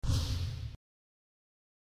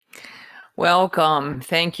Welcome.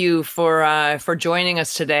 Thank you for joining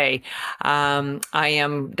us today. I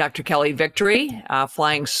am Dr. Kelly Victory,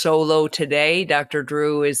 flying solo today. Dr.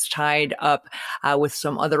 Drew is tied up with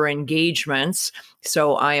some other engagements,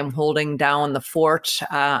 so I am holding down the fort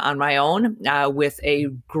on my own with a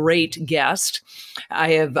great guest.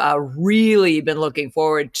 I have really been looking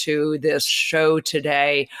forward to this show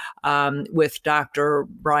today with Dr.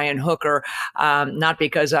 Brian Hooker, not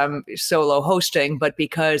because I'm solo hosting, but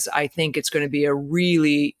because I think it's going to be a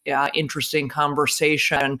really interesting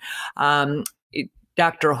conversation.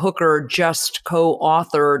 Dr. Hooker just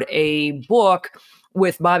co-authored a book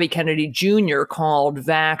with Bobby Kennedy Jr. called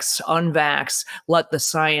Vax, Unvax, Let the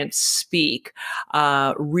Science Speak.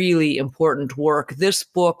 Really important work. This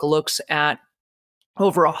book looks at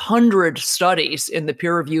over 100 studies in the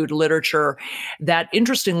peer-reviewed literature that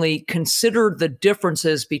interestingly considered the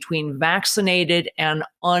differences between vaccinated and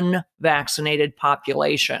unvaccinated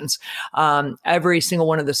populations. Every single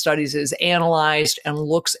one of the studies is analyzed and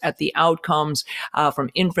looks at the outcomes from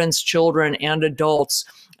infants, children, and adults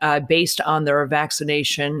based on their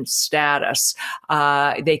vaccination status.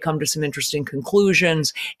 They come to some interesting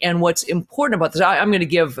conclusions. And what's important about this, I'm going to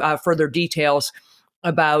give further details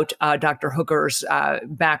about Dr. Hooker's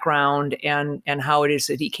background and how it is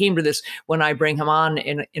that he came to this when I bring him on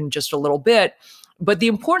in just a little bit. But the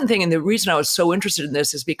important thing, and the reason I was so interested in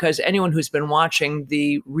this, is because anyone who's been watching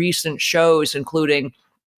the recent shows, including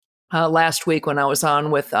last week when I was on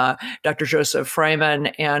with Dr. Joseph Freeman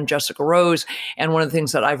and Jessica Rose, and one of the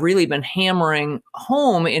things that I've really been hammering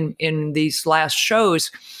home in these last shows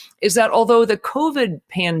is that although the COVID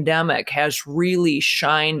pandemic has really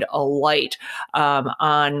shined a light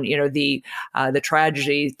on, the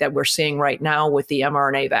tragedy that we're seeing right now with the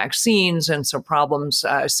mRNA vaccines and some problems,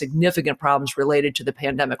 significant problems related to the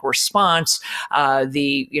pandemic response,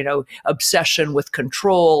 the obsession with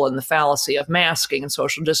control and the fallacy of masking and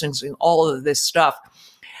social distancing, all of this stuff.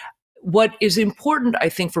 What is important, I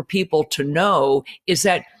think, for people to know is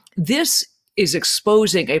that this is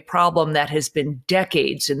exposing a problem that has been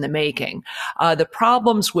decades in the making. The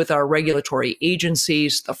problems with our regulatory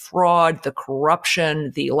agencies, the fraud, the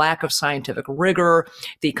corruption, the lack of scientific rigor,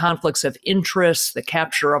 the conflicts of interest, the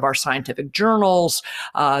capture of our scientific journals,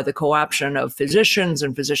 the co-option of physicians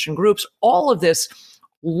and physician groups, all of this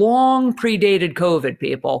long predated COVID,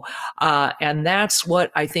 people. And that's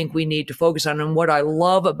what I think we need to focus on. And what I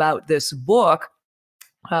love about this book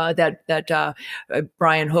that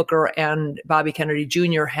Brian Hooker and Bobby Kennedy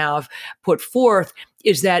Jr. have put forth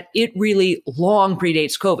is that it really long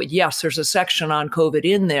predates COVID. Yes, there's a section on COVID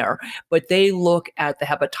in there, but they look at the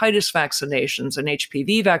hepatitis vaccinations and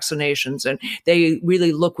HPV vaccinations, and they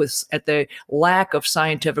really look at the lack of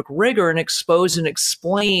scientific rigor and expose and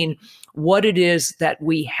explain what it is that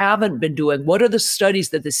we haven't been doing. What are the studies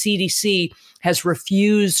that the CDC has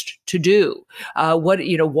refused to do?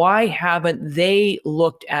 Why haven't they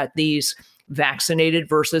looked at these vaccinated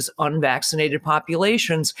versus unvaccinated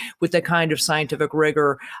populations with the kind of scientific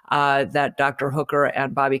rigor that Dr. Hooker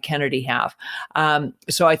and Bobby Kennedy have?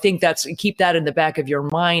 So I think keep that in the back of your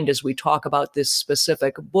mind as we talk about this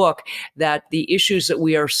specific book, that the issues that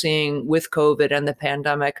we are seeing with COVID and the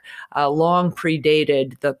pandemic long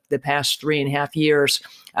predated the past 3.5 years.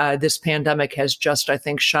 This pandemic has just, I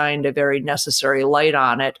think, shined a very necessary light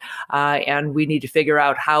on it. And we need to figure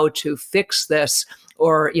out how to fix this,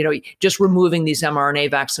 or, just removing these mRNA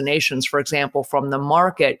vaccinations, for example, from the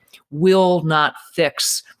market will not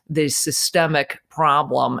fix the systemic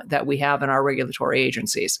problem that we have in our regulatory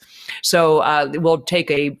agencies. So we'll take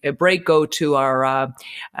a break, go to our,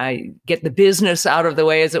 get the business out of the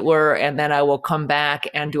way, as it were, and then I will come back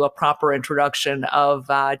and do a proper introduction of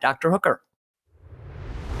Dr. Hooker.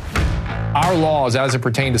 Our laws as it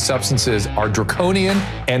pertains to substances are draconian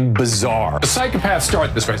and bizarre. The psychopaths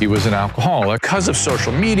start this way. He was an alcoholic because of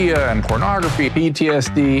social media and pornography,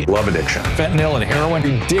 PTSD, love addiction, fentanyl and heroin.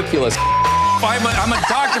 Ridiculous. I'm a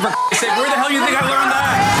doctor, for sake. Where the hell do you think I learned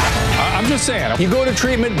that? I'm just saying, you go to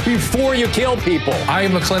treatment before you kill people. I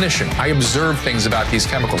am a clinician. I observe things about these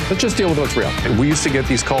chemicals. Let's just deal with what's real. We used to get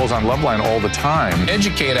these calls on Loveline all the time.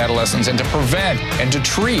 Educate adolescents and to prevent and to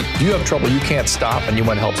treat. If you have trouble you can't stop and you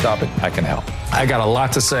want to help stop it, I can help. I got a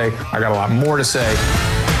lot to say. I got a lot more to say.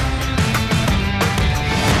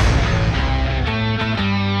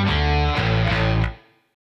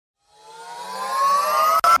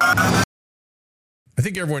 I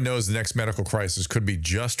think everyone knows the next medical crisis could be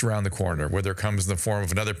just around the corner, whether it comes in the form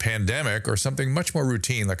of another pandemic or something much more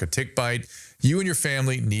routine like a tick bite, You and your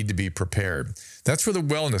family need to be prepared. That's where the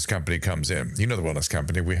Wellness Company comes in. You know the Wellness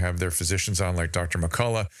Company. We have their physicians on, like Dr.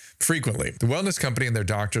 McCullough, frequently. The Wellness Company and their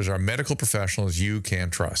doctors are medical professionals you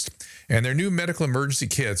can trust. And their new medical emergency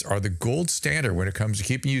kits are the gold standard when it comes to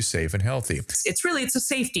keeping you safe and healthy. It's a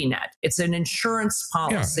safety net. It's an insurance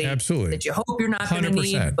policy absolutely. that you hope you're not going to 100%.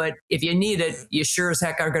 need, but if you need it, you sure as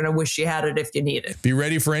heck are going to wish you had it if you need it. Be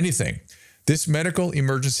ready for anything. This medical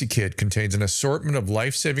emergency kit contains an assortment of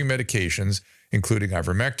life-saving medications, including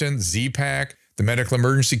ivermectin, Z-Pak. The medical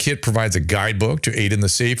emergency kit provides a guidebook to aid in the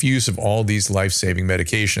safe use of all these life-saving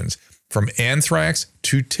medications. From anthrax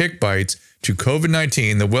to tick bites to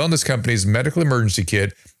COVID-19, the Wellness Company's medical emergency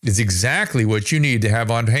kit is exactly what you need to have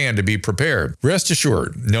on hand to be prepared. Rest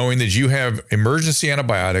assured, knowing that you have emergency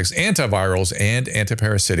antibiotics, antivirals, and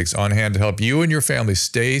antiparasitics on hand to help you and your family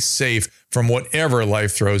stay safe from whatever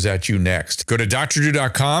life throws at you next. Go to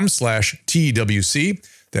drdrew.com/TWC.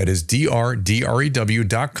 That is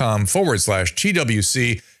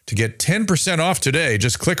DRDREW.com/TWC to get 10% off today.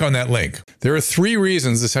 Just click on that link. There are 3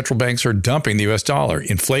 reasons the central banks are dumping the US dollar: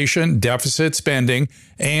 inflation, deficit spending,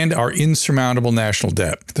 and our insurmountable national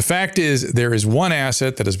debt. The fact is, there is one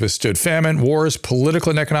asset that has withstood famine, wars, political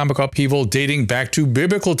and economic upheaval dating back to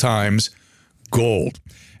biblical times: gold.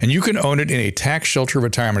 And you can own it in a tax shelter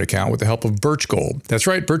retirement account with the help of Birch Gold. That's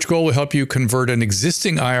right, Birch Gold will help you convert an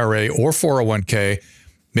existing IRA or 401k,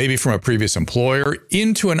 maybe from a previous employer,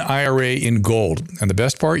 into an IRA in gold. And the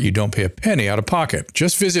best part, you don't pay a penny out of pocket.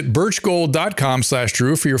 Just visit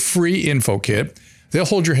birchgold.com/Drew for your free info kit. They'll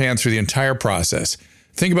hold your hand through the entire process.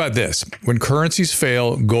 Think about this. When currencies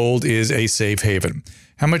fail, gold is a safe haven.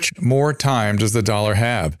 How much more time does the dollar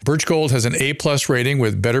have? Birch Gold has an A+ rating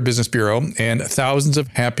with Better Business Bureau and thousands of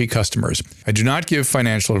happy customers. I do not give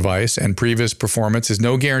financial advice, and previous performance is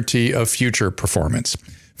no guarantee of future performance.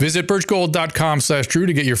 Visit birchgold.com/Drew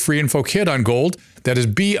to get your free info kit on gold. That is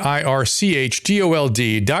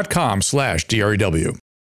birchgold.com/DREW.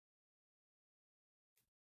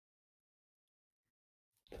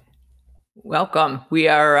 Welcome. We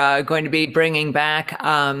are going to be bringing back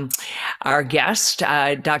our guest,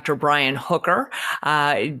 Dr. Brian Hooker.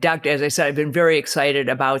 As I said, I've been very excited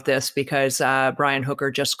about this because Brian Hooker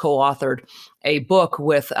just co-authored a book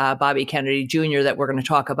with Bobby Kennedy Jr. that we're going to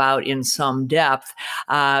talk about in some depth.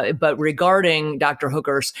 But regarding Dr.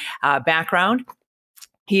 Hooker's background,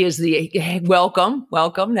 he is welcome.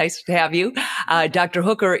 Nice to have you. Dr.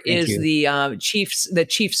 Hooker is the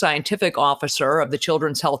chief scientific officer of the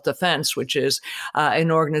Children's Health Defense, which is an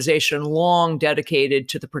organization long dedicated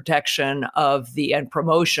to the protection of and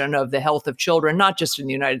promotion of the health of children, not just in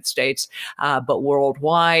the United States, but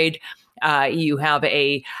worldwide. You have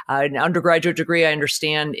an undergraduate degree, I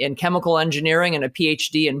understand, in chemical engineering and a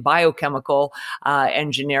PhD in biochemical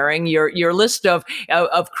engineering. Your list of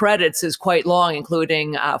credits is quite long,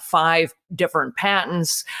 including 5 different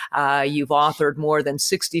patents. You've authored more than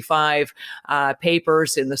 65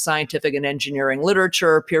 papers in the scientific and engineering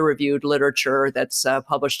literature, peer-reviewed literature that's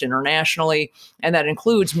published internationally, and that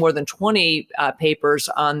includes more than 20 papers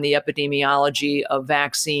on the epidemiology of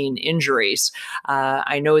vaccine injuries.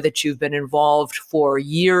 I know that you've been involved for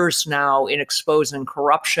years now in exposing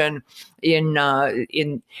corruption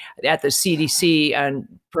at the CDC and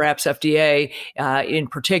perhaps FDA in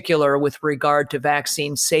particular with regard to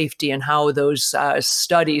vaccine safety and how those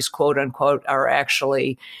studies, quote unquote, are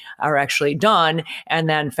actually done. And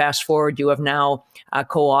then fast forward, you have now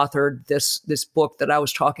co-authored this book that I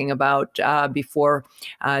was talking about before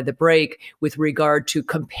the break with regard to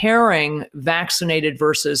comparing vaccinated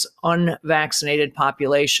versus unvaccinated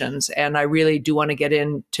populations. And I really do want to get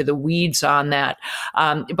into the weeds on that.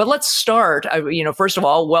 But let's start. First of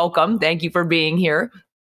all, welcome. Thank you for being here.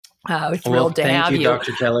 Thrilled to have you. Thank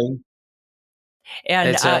you, Dr. Kelly. And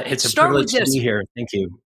it's a privilege to be here. Thank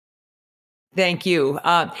you. Thank you.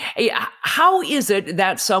 How is it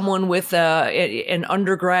that someone with an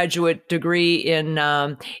undergraduate degree in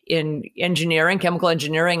engineering, chemical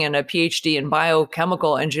engineering, and a PhD in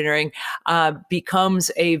biochemical engineering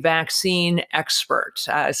becomes a vaccine expert?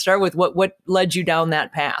 Start with what led you down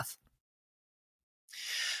that path?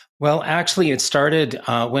 Well, actually, it started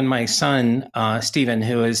when my son, Stephen,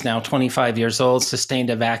 who is now 25 years old,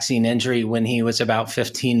 sustained a vaccine injury when he was about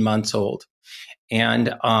 15 months old.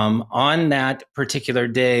 And on that particular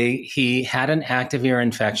day, he had an active ear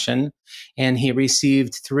infection, and he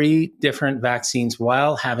received 3 different vaccines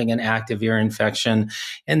while having an active ear infection.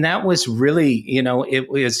 And that was really, it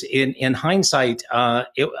was in hindsight,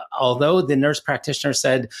 although the nurse practitioner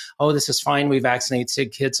said, "Oh, this is fine, we vaccinate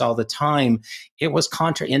sick kids all the time," it was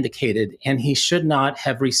contraindicated, and he should not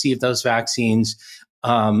have received those vaccines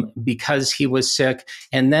because he was sick.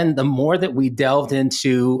 And then the more that we delved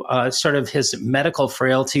into sort of his medical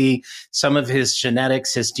frailty, some of his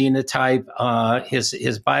genetics, his genotype,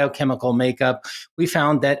 his biochemical makeup, we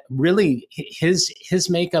found that really his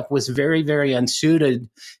makeup was very, very unsuited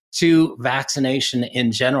to vaccination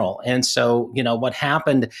in general. And so, what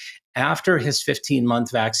happened after his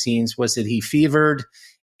 15-month vaccines was that he fevered.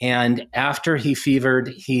 And after he fevered,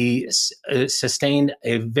 he sustained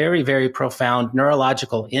a very, very profound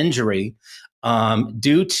neurological injury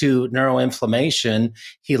due to neuroinflammation.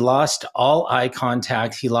 He lost all eye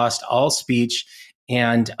contact. He lost all speech.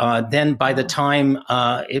 And then by the time,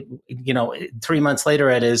 3 months later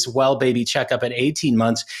at his well baby checkup at 18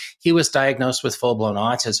 months, he was diagnosed with full-blown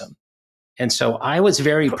autism. And so I was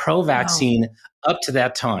very pro-vaccine up to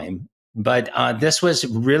that time. But this was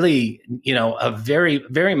really, a very,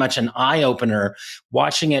 very much an eye opener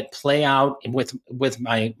watching it play out with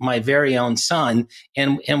my very own son.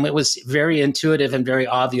 And it was very intuitive and very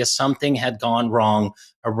obvious something had gone wrong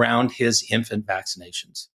around his infant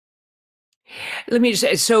vaccinations. Let me just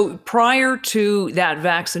say, so prior to that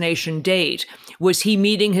vaccination date, was he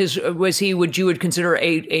meeting what you would consider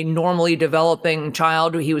a normally developing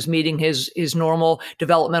child? He was meeting his normal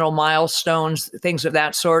developmental milestones, things of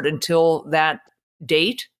that sort until that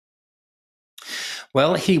date?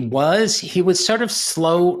 Well, he was sort of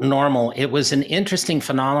slow normal. It was an interesting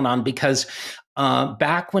phenomenon because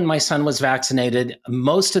back when my son was vaccinated,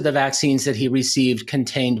 most of the vaccines that he received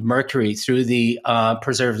contained mercury through the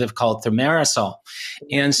preservative called thimerosal.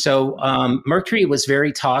 And so mercury was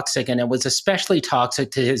very toxic, and it was especially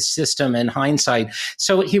toxic to his system in hindsight.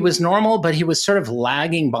 So he was normal, but he was sort of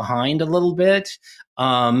lagging behind a little bit.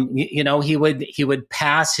 He would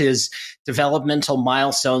pass his developmental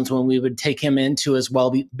milestones when we would take him into his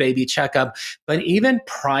baby checkup. But even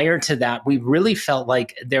prior to that, we really felt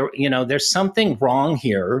like there's something wrong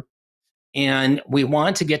here, and we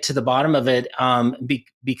want to get to the bottom of it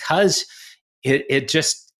because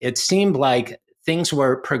it seemed like things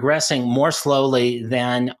were progressing more slowly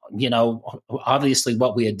than, obviously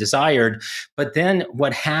what we had desired. But then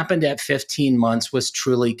what happened at 15 months was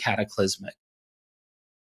truly cataclysmic.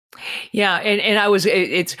 Yeah, and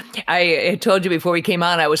I had told you before we came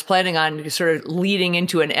on, I was planning on sort of leading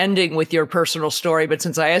into an ending with your personal story, but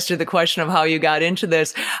since I asked you the question of how you got into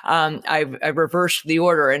this, I've reversed the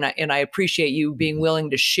order, and I appreciate you being willing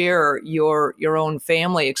to share your own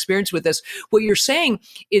family experience with this. What you're saying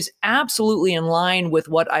is absolutely in line with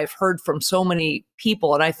what I've heard from so many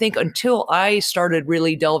people, and I think until I started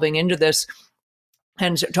really delving into this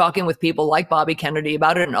and talking with people like Bobby Kennedy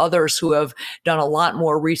about it and others who have done a lot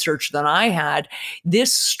more research than I had,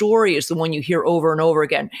 this story is the one you hear over and over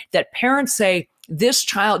again, that parents say, this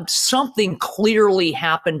child, something clearly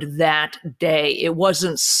happened that day. It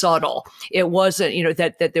wasn't subtle. It wasn't,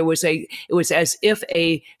 that there was it was as if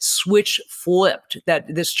a switch flipped,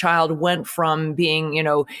 that this child went from being,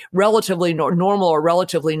 relatively normal or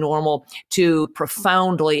relatively normal to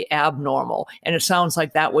profoundly abnormal. And it sounds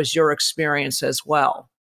like that was your experience as well.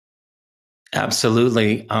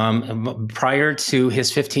 Absolutely. Prior to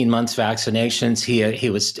his 15 months vaccinations, he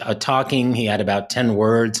was talking. He had about 10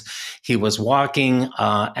 words. He was walking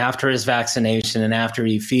after his vaccination, and after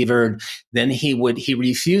he fevered, then he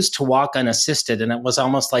refused to walk unassisted, and it was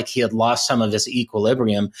almost like he had lost some of his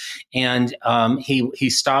equilibrium. And he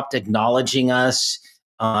stopped acknowledging us.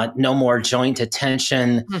 No more joint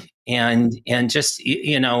attention. And just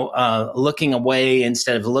looking away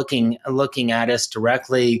instead of looking at us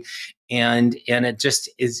directly, and it just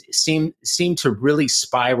seemed to really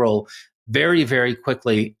spiral very, very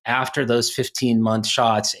quickly after those 15-month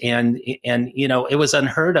shots. And it was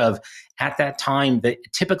unheard of at that time. The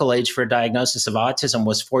typical age for a diagnosis of autism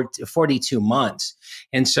was 42 months.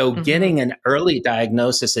 And so getting an early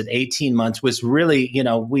diagnosis at 18 months was really,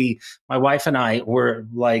 my wife and I were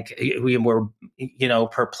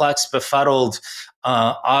perplexed, befuddled,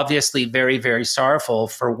 obviously very, very sorrowful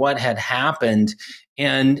for what had happened.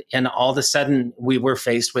 And all of a sudden we were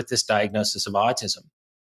faced with this diagnosis of autism.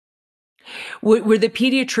 Were the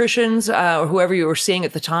pediatricians or whoever you were seeing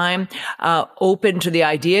at the time open to the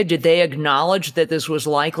idea? Did they acknowledge that this was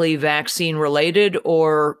likely vaccine related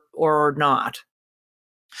or not?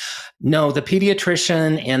 No, the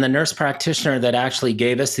pediatrician and the nurse practitioner that actually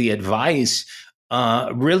gave us the advice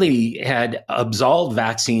really had absolved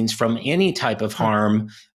vaccines from any type of harm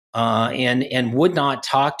and would not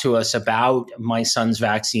talk to us about my son's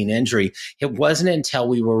vaccine injury. It wasn't until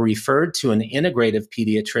we were referred to an integrative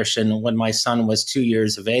pediatrician when my son was 2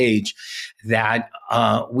 years of age that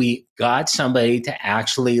we got somebody to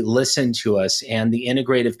actually listen to us. And the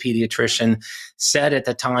integrative pediatrician said at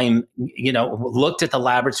the time, looked at the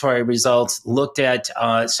laboratory results, looked at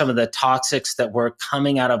some of the toxics that were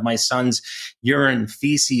coming out of my son's urine,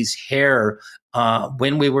 feces, hair,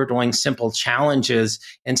 when we were doing simple challenges,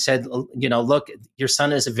 and said, look, your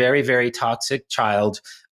son is a very, very toxic child.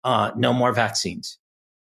 No more vaccines.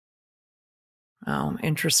 Oh,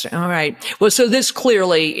 interesting. All right. Well, so this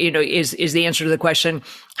clearly, is the answer to the question: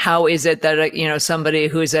 how is it that somebody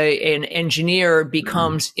who's an engineer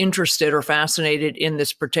becomes interested or fascinated in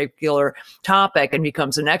this particular topic and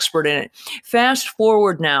becomes an expert in it? Fast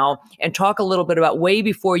forward now and talk a little bit about way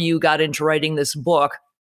before you got into writing this book.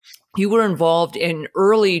 You were involved in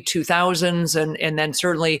early 2000s and then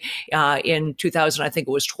certainly in 2000, I think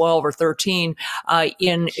it was 12 or 13,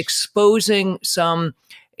 in exposing some,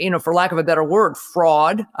 for lack of a better word,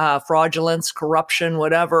 fraud, fraudulence, corruption,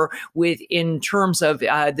 whatever, in terms of the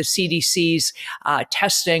CDC's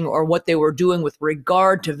testing or what they were doing with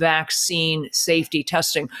regard to vaccine safety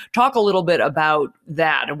testing. Talk a little bit about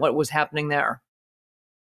that and what was happening there.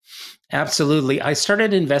 Absolutely. I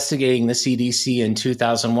started investigating the CDC in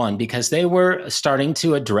 2001 because they were starting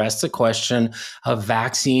to address the question of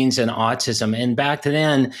vaccines and autism. And back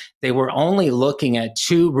then, they were only looking at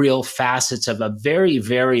two real facets of a very,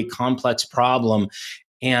 very complex problem.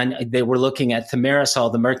 And they were looking at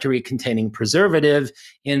thimerosal, the mercury-containing preservative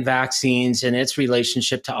in vaccines and its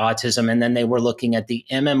relationship to autism. And then they were looking at the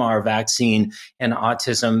MMR vaccine and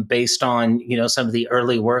autism based on, some of the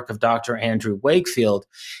early work of Dr. Andrew Wakefield.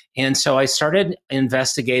 And so I started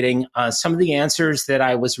investigating some of the answers that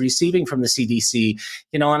I was receiving from the CDC,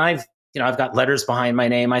 and I've got letters behind my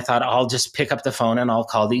name. I thought I'll just pick up the phone and I'll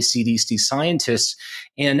call these CDC scientists.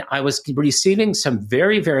 And I was receiving some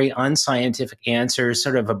very, very unscientific answers,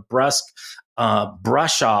 sort of a brusque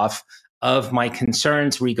brush off of my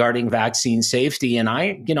concerns regarding vaccine safety. And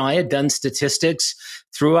I had done statistics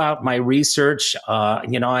throughout my research. I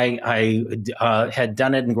had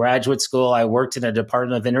done it in graduate school. I worked in a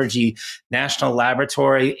Department of Energy national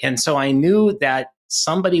laboratory. And so I knew that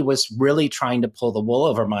somebody was really trying to pull the wool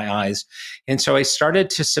over my eyes. And so I started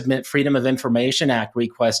to submit Freedom of Information Act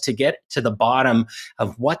requests to get to the bottom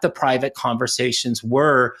of what the private conversations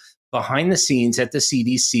were behind the scenes at the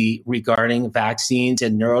CDC regarding vaccines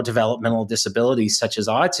and neurodevelopmental disabilities such as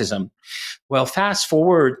autism. Well, fast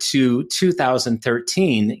forward to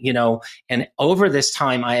 2013, and over this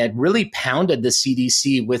time, I had really pounded the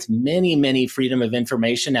CDC with many, many Freedom of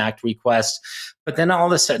Information Act requests. But then all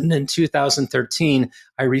of a sudden in 2013,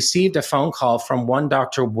 I received a phone call from one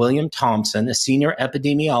Dr. William Thompson, a senior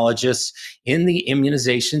epidemiologist in the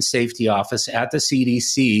Immunization Safety Office at the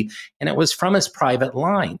CDC, and it was from his private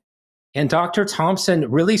line. And Dr.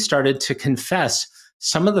 Thompson really started to confess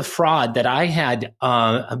some of the fraud that I had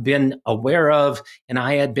been aware of and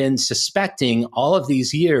I had been suspecting all of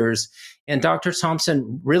these years. And Dr.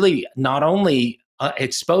 Thompson really not only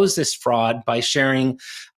exposed this fraud by sharing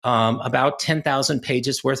about 10,000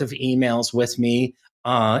 pages worth of emails with me,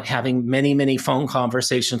 having many, many phone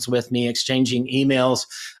conversations with me, exchanging emails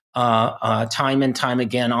time and time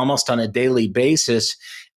again, almost on a daily basis.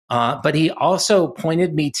 But he also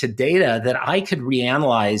pointed me to data that I could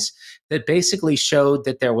reanalyze that basically showed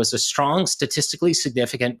that there was a strong statistically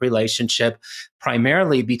significant relationship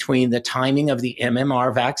primarily between the timing of the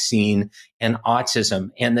MMR vaccine and autism.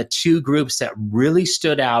 And the two groups that really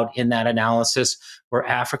stood out in that analysis were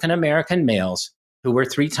African American males, who were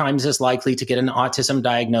 3 times as likely to get an autism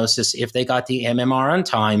diagnosis if they got the MMR on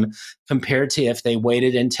time compared to if they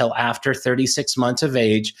waited until after 36 months of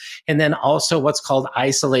age. And then also what's called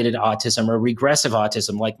isolated autism or regressive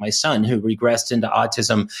autism, like my son who regressed into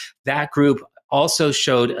autism. That group also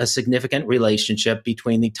showed a significant relationship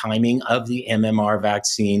between the timing of the MMR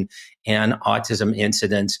vaccine and autism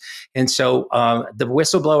incidents. And so the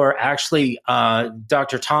whistleblower actually,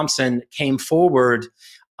 Dr. Thompson, came forward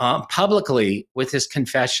publicly with his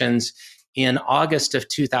confessions in August of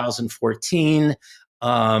 2014.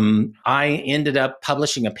 I ended up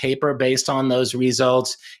publishing a paper based on those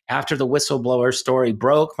results. After the whistleblower story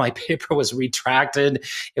broke, my paper was retracted.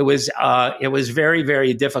 It was very,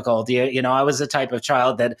 very difficult. I was the type of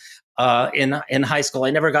child that in high school, I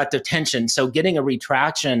never got detention. So getting a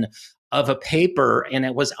retraction of a paper, and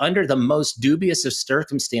it was under the most dubious of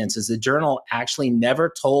circumstances. The journal actually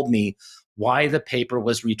never told me why the paper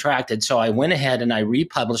was retracted. So I went ahead and I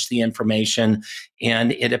republished the information,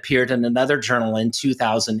 and it appeared in another journal in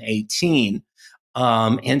 2018.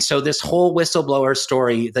 And so this whole whistleblower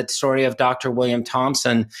story, the story of Dr. William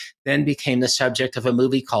Thompson, then became the subject of a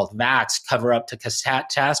movie called Vax, Cover Up to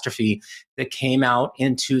Catastrophe, that came out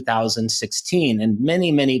in 2016. And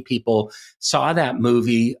many, many people saw that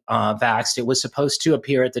movie, Vaxxed. It was supposed to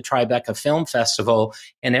appear at the Tribeca Film Festival,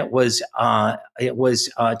 and it was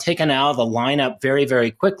taken out of the lineup very,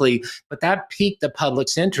 very quickly. But that piqued the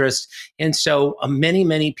public's interest, and so many,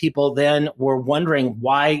 many people then were wondering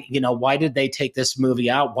why did they take this movie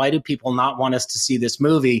out? Why do people not want us to see this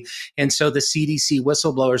movie? And so the CDC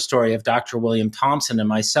whistleblower story of Dr. William Thompson and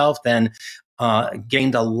myself then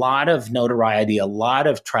gained a lot of notoriety, a lot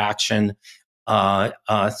of traction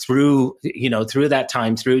through that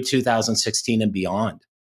time, through 2016 and beyond.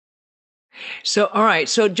 So, all right.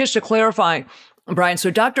 So just to clarify, Brian,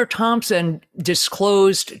 so Dr. Thompson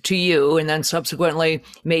disclosed to you and then subsequently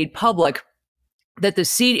made public that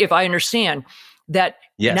if I understand, that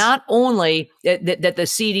Yes. Not only that the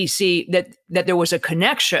CDC, that there was a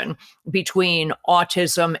connection between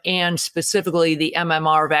autism and specifically the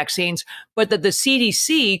MMR vaccines, but that the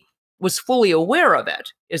CDC was fully aware of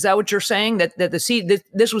it. Is that what you're saying? That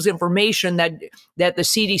this was information that the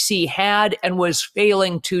CDC had and was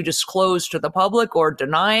failing to disclose to the public or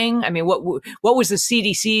denying? I mean, what was the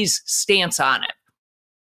CDC's stance on it?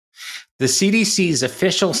 The CDC's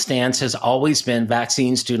official stance has always been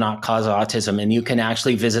vaccines do not cause autism, and you can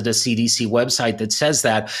actually visit a CDC website that says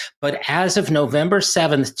that. But as of November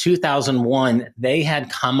 7th, 2001, they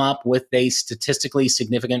had come up with a statistically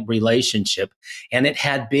significant relationship, and it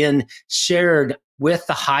had been shared with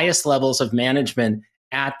the highest levels of management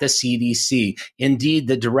at the CDC. Indeed,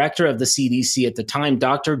 the director of the CDC at the time,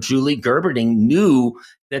 Dr. Julie Gerberding, knew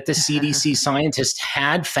that the CDC scientist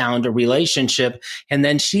had found a relationship. And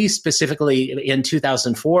then she specifically in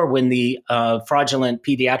 2004, when the fraudulent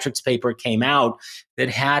pediatrics paper came out that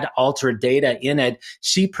had altered data in it,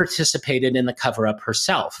 she participated in the cover-up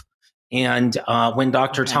herself. And when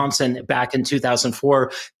Dr. Thompson back in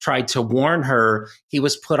 2004 tried to warn her, he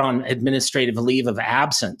was put on administrative leave of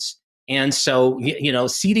absence. And so,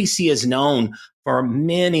 CDC is known for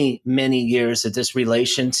many, many years that this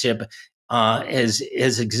relationship has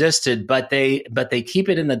existed, but they keep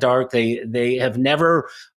it in the dark. They have never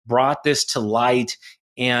brought this to light,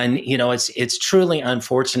 and it's truly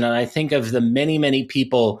unfortunate. I think of the many, many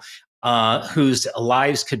people whose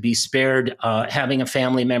lives could be spared, having a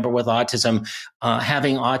family member with autism,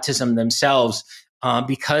 having autism themselves.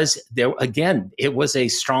 Because it was a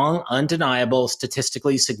strong, undeniable,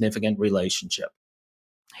 statistically significant relationship.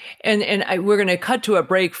 And we're going to cut to a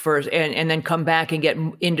break first and then come back and get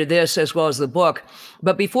into this as well as the book.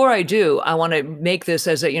 But before I do, I want to make this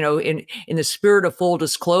as in the spirit of full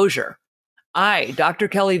disclosure. I, Dr.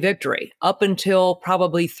 Kelly Victory, up until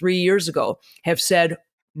probably 3 years ago, have said,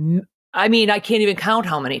 I can't even count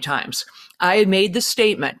how many times I had made the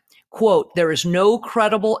statement, quote, there is no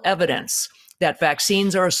credible evidence that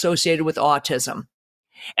vaccines are associated with autism.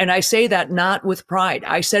 And I say that not with pride.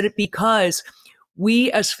 I said it because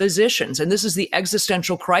we as physicians, and this is the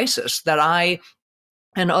existential crisis that I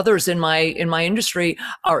and others in my industry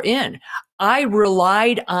are in, I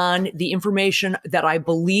relied on the information that I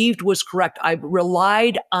believed was correct. I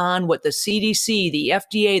relied on what the CDC, the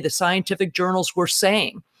FDA, the scientific journals were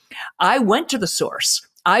saying. I went to the source.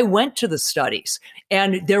 I went to the studies,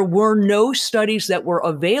 and there were no studies that were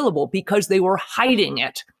available because they were hiding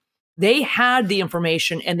it. They had the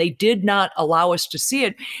information and they did not allow us to see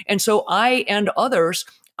it. And so I and others,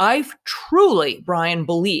 I've truly, Brian,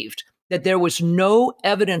 believed that there was no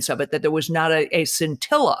evidence of it, that there was not a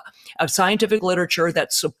scintilla of scientific literature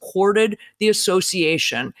that supported the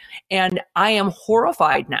association. And I am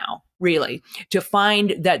horrified now, really, to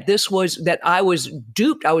find that that I was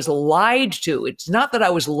duped, I was lied to. It's not that I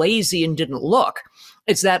was lazy and didn't look.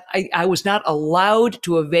 It's that I was not allowed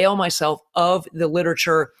to avail myself of the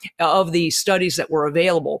literature, of the studies that were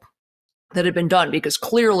available, that had been done, because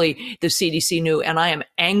clearly the CDC knew, and I am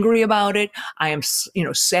angry about it. I am,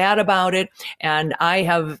 sad about it. And I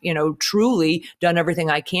have, truly done everything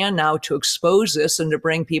I can now to expose this and to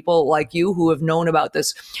bring people like you who have known about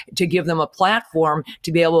this, to give them a platform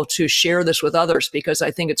to be able to share this with others, because I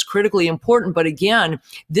think it's critically important. But again,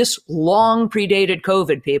 this long predated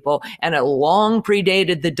COVID, people, and it long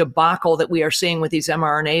predated the debacle that we are seeing with these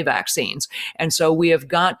mRNA vaccines. And so we have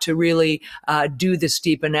got to really do this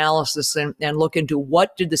deep analysis and look into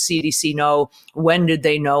what did the CDC know, when did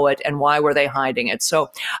they know it, and why were they hiding it.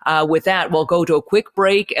 So with that, we'll go to a quick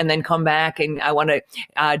break and then come back, and I want to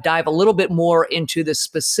dive a little bit more into the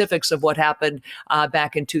specifics of what happened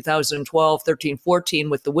back in 2012, 13,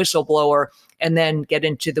 14 with the whistleblower, and then get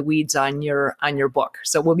into the weeds on your book.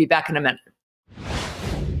 So we'll be back in a minute.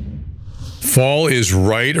 Fall is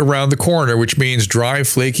right around the corner, which means dry,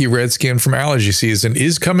 flaky red skin from allergy season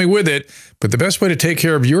is coming with it. But the best way to take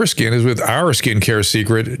care of your skin is with our skincare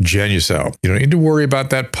secret, Genucel. You don't need to worry about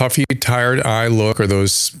that puffy, tired eye look or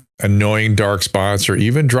those annoying dark spots or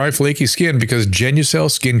even dry, flaky skin because Genucel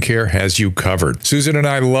Skincare has you covered. Susan and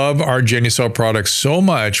I love our Genucel products so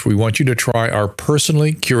much, we want you to try our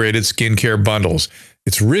personally curated skincare bundles.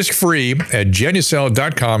 It's risk-free at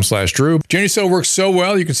Genucel.com/Drew. Genucel works so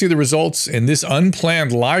well, you can see the results in this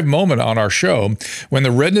unplanned live moment on our show when the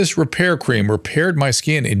Redness Repair Cream repaired my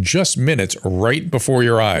skin in just minutes right before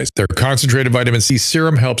your eyes. Their concentrated vitamin C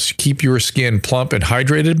serum helps keep your skin plump and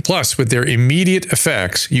hydrated. Plus, with their immediate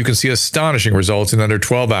effects, you can see astonishing results in under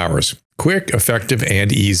 12 hours. Quick, effective,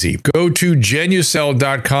 and easy. Go to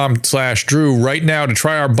Genucel.com/Drew right now to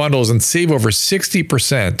try our bundles and save over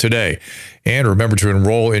 60% today. And remember to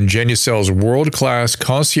enroll in Genucel's world-class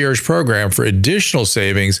concierge program for additional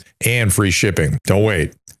savings and free shipping. Don't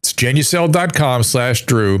wait. It's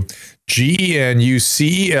Genucel.com/Drew,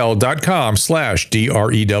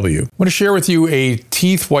 Genucel.com/DREW. I want to share with you a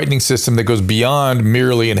teeth whitening system that goes beyond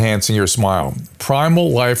merely enhancing your smile.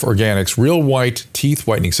 Primal Life Organics Real White Teeth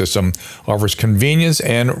Whitening System offers convenience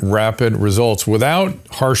and rapid results without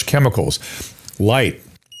harsh chemicals. Light,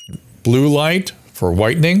 blue light for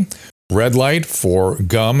whitening, red light for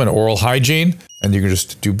gum and oral hygiene, and you can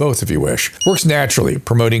just do both if you wish. Works naturally,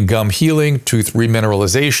 promoting gum healing, tooth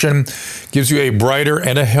remineralization, gives you a brighter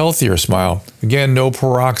and a healthier smile. Again, no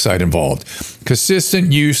peroxide involved.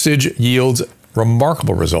 Consistent usage yields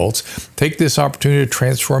remarkable results. Take this opportunity to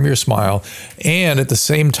transform your smile and at the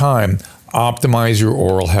same time, optimize your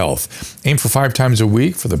oral health. Aim for 5 times a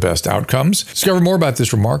week for the best outcomes. Discover more about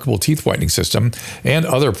this remarkable teeth whitening system and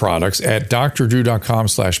other products at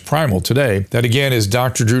drdrew.com/primal today. That again is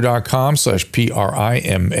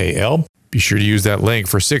drdrew.com/PRIMAL. Be sure to use that link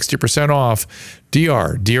for 60% off.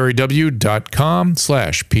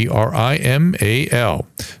 drdrew.com/PRIMAL.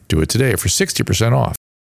 Do it today for 60% off.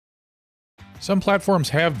 Some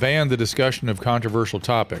platforms have banned the discussion of controversial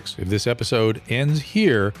topics. If this episode ends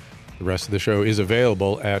here, the rest of the show is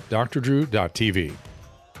available at drdrew.tv.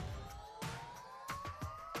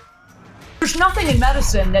 There's nothing in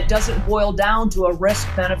medicine that doesn't boil down to a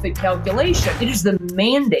risk-benefit calculation. It is the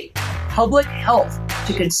mandate of public health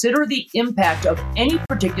to consider the impact of any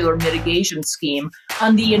particular mitigation scheme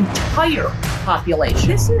on the entire population.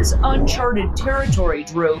 This is uncharted territory,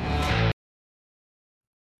 Drew.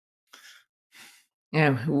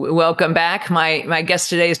 Yeah, welcome back. My guest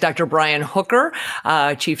today is Dr. Brian Hooker,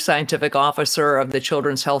 Chief Scientific Officer of the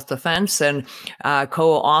Children's Health Defense and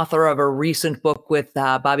co-author of a recent book with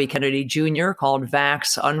Bobby Kennedy Jr. called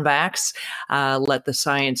Vax, Unvax, Let the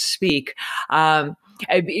Science Speak.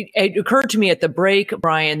 It occurred to me at the break,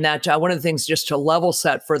 Brian, that one of the things just to level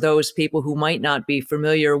set for those people who might not be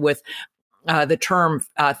familiar with the term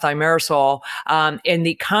thimerosal and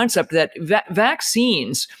the concept that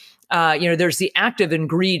vaccines, there's the active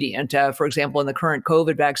ingredient. For example, in the current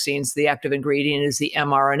COVID vaccines, the active ingredient is the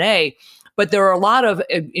mRNA. But there are a lot of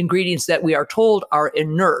ingredients that we are told are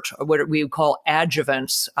inert, or what we would call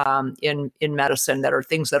adjuvants in medicine, that are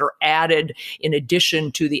things that are added in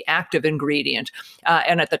addition to the active ingredient.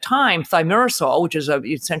 And at the time, thimerosal, which is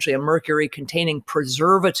essentially a mercury-containing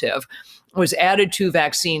preservative, was added to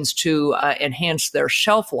vaccines to enhance their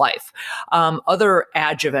shelf life. Other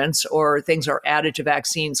adjuvants or things are added to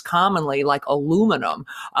vaccines commonly, like aluminum.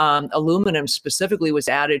 Aluminum specifically was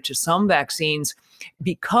added to some vaccines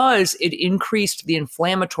because it increased the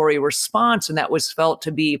inflammatory response, and that was felt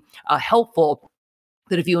to be helpful.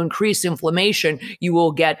 That if you increase inflammation, you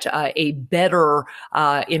will get a better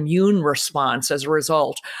immune response as a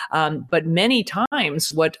result. But many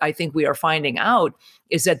times, what I think we are finding out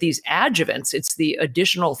is that these adjuvants, it's the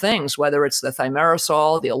additional things, whether it's the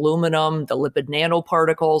thimerosal, the aluminum, the lipid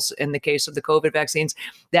nanoparticles in the case of the COVID vaccines,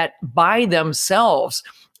 that by themselves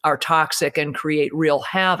are toxic and create real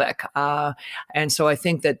havoc. And so I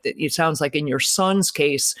think that it sounds like in your son's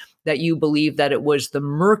case that you believe that it was the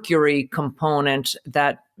mercury component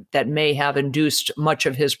that may have induced much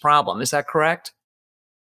of his problem. Is that correct?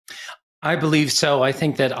 I believe so. I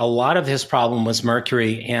think that a lot of his problem was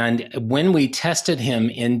mercury. And when we tested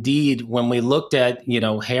him, indeed, when we looked at,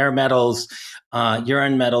 hair metals,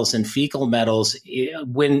 urine metals, and fecal metals,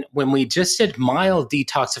 when we just did mild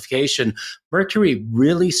detoxification, mercury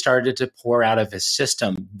really started to pour out of his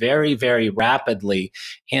system very, very rapidly.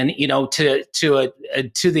 And,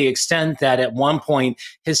 to the extent that at one point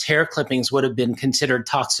his hair clippings would have been considered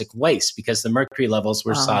toxic waste because the mercury levels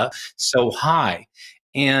were so high.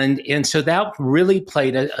 And so that really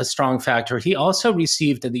played a strong factor. He also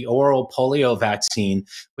received the oral polio vaccine,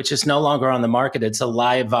 which is no longer on the market. It's a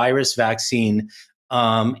live virus vaccine.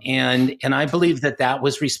 And I believe that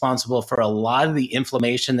was responsible for a lot of the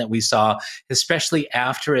inflammation that we saw, especially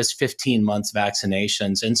after his 15 months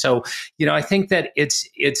vaccinations. And so, I think that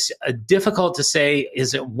it's difficult to say,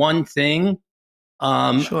 is it one thing?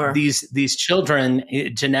 Sure. These children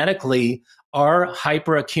genetically are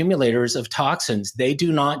hyperaccumulators of toxins. They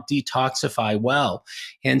do not detoxify well.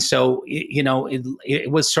 And so,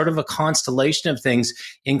 it was sort of a constellation of things,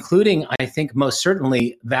 including, I think, most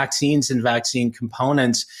certainly vaccines and vaccine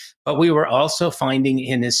components. But we were also finding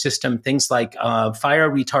in his system things like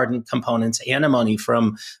fire retardant components, antimony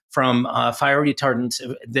from fire retardants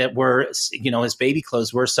that were, his baby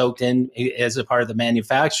clothes were soaked in as a part of the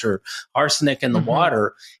manufacture, arsenic in the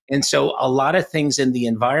water. And so a lot of things in the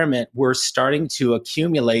environment were starting to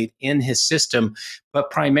accumulate in his system.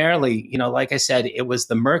 But primarily, like I said, it was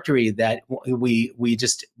the mercury that we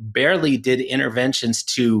just barely did interventions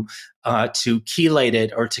to chelate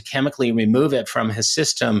it or to chemically remove it from his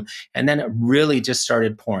system. And then it really just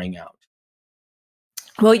started pouring out.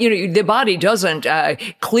 Well, the body doesn't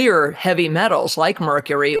clear heavy metals like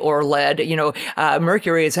mercury or lead.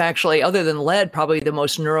 Mercury is actually, other than lead, probably the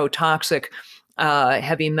most neurotoxic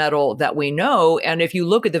heavy metal that we know. And if you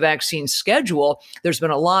look at the vaccine schedule, there's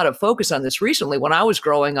been a lot of focus on this recently. When I was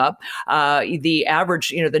growing up, the average,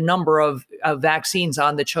 the number of vaccines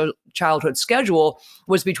on the childhood schedule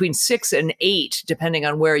was between 6 and 8, depending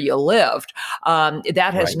on where you lived.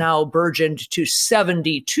 That has now burgeoned to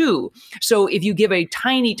 72. So if you give a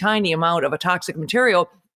tiny, tiny amount of a toxic material,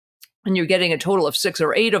 and you're getting a total of 6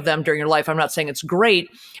 or 8 of them during your life, I'm not saying it's great,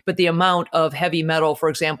 but the amount of heavy metal, for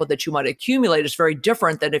example, that you might accumulate is very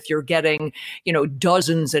different than if you're getting,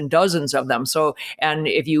 dozens and dozens of them. So, and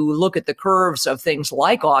if you look at the curves of things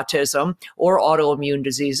like autism or autoimmune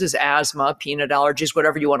diseases, asthma, peanut allergies,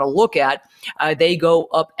 whatever you want to look at, they go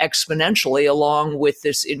up exponentially along with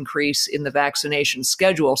this increase in the vaccination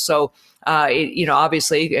schedule. So,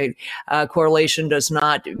 obviously, correlation does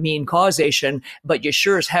not mean causation, but you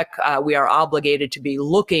sure as heck, we are obligated to be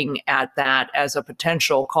looking at that as a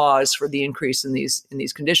potential cause for the increase in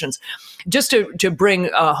these conditions. Just to bring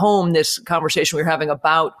home this conversation we're having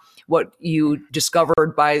about what you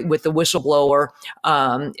discovered with the whistleblower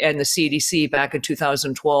and the CDC back in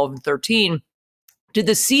 2012 and 13. Did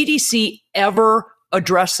the CDC ever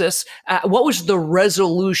address this? What was the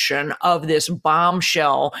resolution of this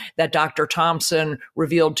bombshell that Dr. Thompson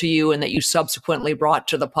revealed to you and that you subsequently brought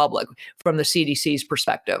to the public from the CDC's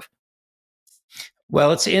perspective?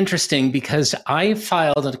 Well, it's interesting because I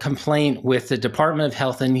filed a complaint with the Department of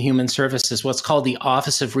Health and Human Services, what's called the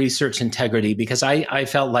Office of Research Integrity, because I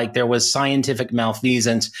felt like there was scientific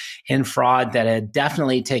malfeasance and fraud that had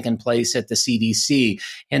definitely taken place at the CDC.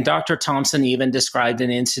 And Dr. Thompson even described an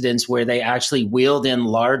incident where they actually wheeled in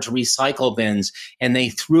large recycle bins and they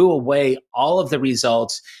threw away all of the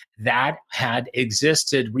results that had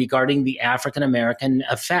existed regarding the African American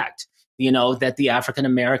effect. That the African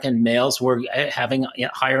American males were having a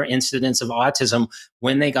higher incidence of autism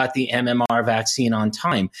when they got the MMR vaccine on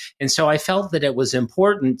time. And so I felt that it was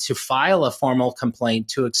important to file a formal complaint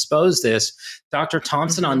to expose this. Dr.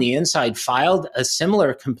 Thompson on the inside filed a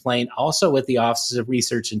similar complaint also with the Office of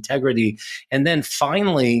Research Integrity. And then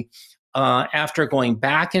finally, after going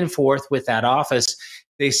back and forth with that office,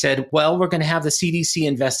 they said, well, we're going to have the CDC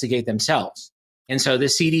investigate themselves. And so the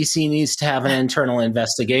CDC needs to have an internal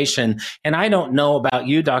investigation. And I don't know about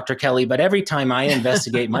you, Dr. Kelly, but every time I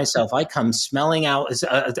investigate myself, I come smelling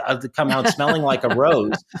like a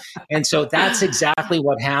rose. And so that's exactly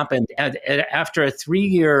what happened. After a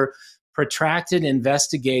 3-year protracted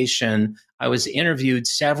investigation, I was interviewed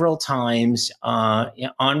several times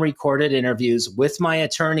on recorded interviews with my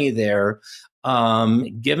attorney there,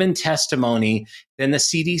 given testimony. Then the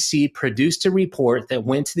CDC produced a report that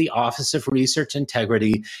went to the Office of Research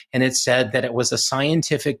Integrity, and it said that it was a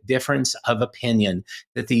scientific difference of opinion,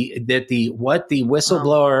 that what the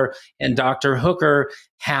whistleblower and Dr. Hooker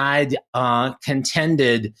had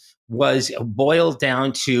contended was boiled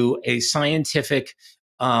down to a scientific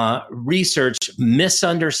research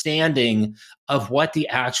misunderstanding of what the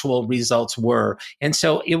actual results were. And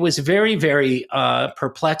so it was very, very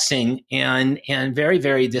perplexing and very,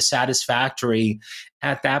 very dissatisfactory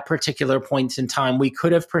at that particular point in time. We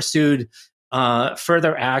could have pursued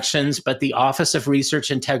further actions, but the Office of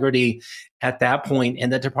Research Integrity at that point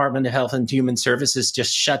and the Department of Health and Human Services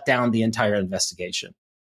just shut down the entire investigation.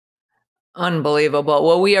 Unbelievable.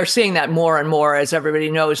 Well, we are seeing that more and more, as everybody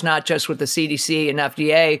knows, not just with the CDC and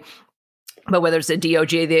FDA, but whether it's the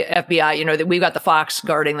DOJ, the FBI, that we've got the fox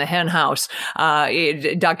guarding the hen house.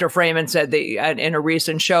 Dr. Freeman said in a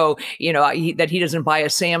recent show, that he doesn't buy a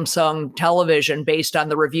Samsung television based on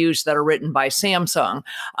the reviews that are written by Samsung.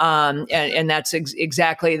 And that's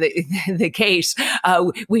exactly the case.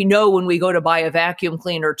 We know when we go to buy a vacuum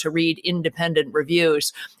cleaner to read independent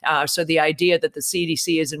reviews. So the idea that the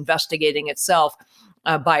CDC is investigating itself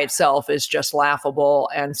by itself is just laughable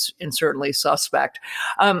and certainly suspect.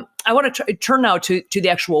 I want to turn now to the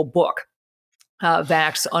actual book.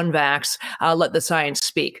 Vax, unvax, let the science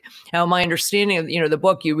speak. Now, my understanding of the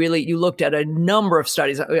book, you looked at a number of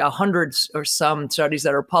studies, hundreds or some studies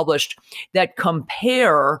that are published that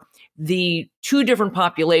compare the two different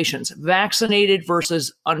populations, vaccinated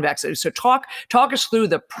versus unvaccinated. So talk us through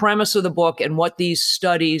the premise of the book and what these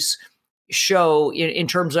studies show in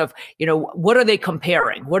terms of, what are they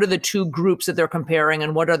comparing? What are the two groups that they're comparing,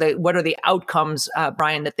 and what are the outcomes,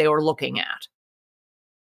 Brian, that they were looking at?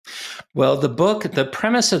 Well, the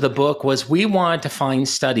premise of the book was we wanted to find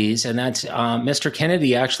studies, and that's Mr.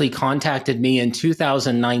 Kennedy actually contacted me in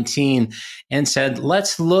 2019 and said,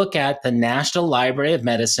 let's look at the National Library of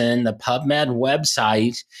Medicine, the PubMed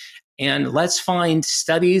website, and let's find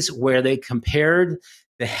studies where they compared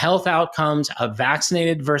the health outcomes of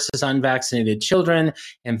vaccinated versus unvaccinated children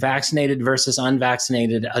and vaccinated versus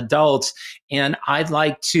unvaccinated adults. And I'd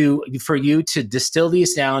like for you to distill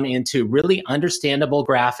these down into really understandable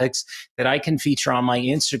graphics that I can feature on my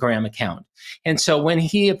Instagram account. And so when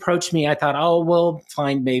he approached me, I thought, we'll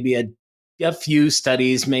find maybe a few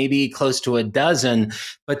studies, maybe close to a dozen,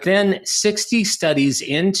 but then 60 studies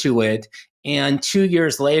into it. And 2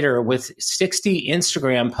 years later, with 60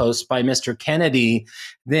 Instagram posts by Mr. Kennedy,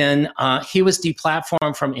 then he was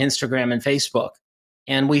deplatformed from Instagram and Facebook.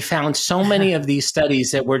 And we found so many of these studies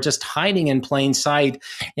that were just hiding in plain sight.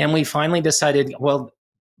 And we finally decided, well,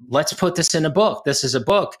 let's put this in a book. This is a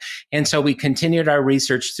book. And so we continued our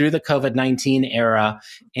research through the COVID-19 era.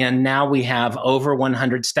 And now we have over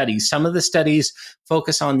 100 studies. Some of the studies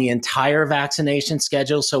focus on the entire vaccination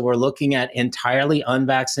schedule. So we're looking at entirely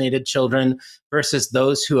unvaccinated children versus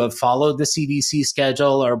those who have followed the CDC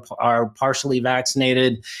schedule or are partially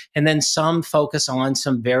vaccinated. And then some focus on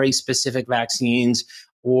some very specific vaccines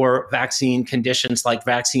or vaccine conditions like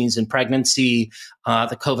vaccines in pregnancy,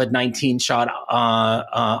 the COVID-19 shot,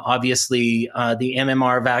 obviously the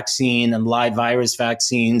MMR vaccine and live virus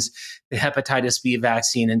vaccines, the hepatitis B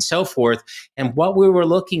vaccine, and so forth. And what we were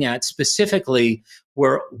looking at specifically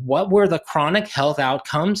were what were the chronic health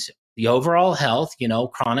outcomes, the overall health,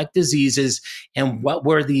 chronic diseases, and what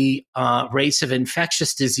were the rates of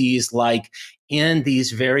infectious disease like in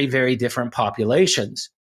these very, very different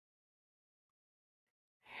populations.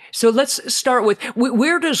 So let's start with,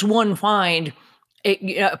 where does one find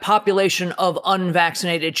a population of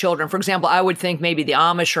unvaccinated children? For example, I would think maybe the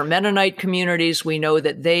Amish or Mennonite communities. We know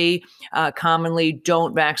that they commonly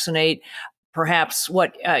don't vaccinate. Perhaps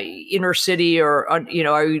inner city or, are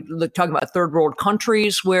you talking about third world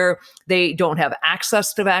countries where they don't have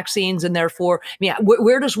access to vaccines, and therefore,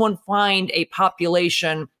 where does one find a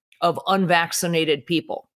population of unvaccinated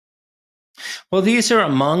people? Well, these are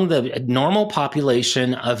among the normal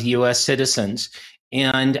population of U.S. citizens.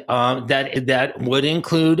 And that would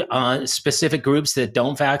include specific groups that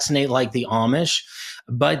don't vaccinate, like the Amish.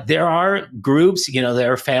 But there are groups,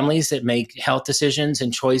 there are families that make health decisions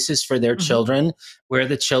and choices for their children where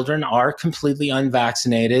the children are completely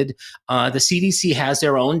unvaccinated. The CDC has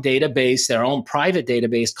their own database, their own private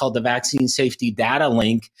database called the Vaccine Safety Data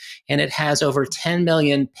Link, and it has over 10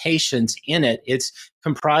 million patients in it. It's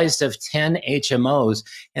comprised of 10 HMOs.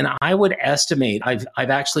 And I would estimate, I've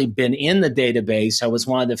actually been in the database. I was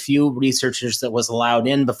one of the few researchers that was allowed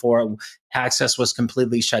in before access was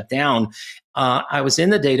completely shut down. I was in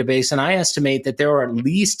the database, and I estimate that there are at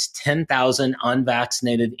least 10,000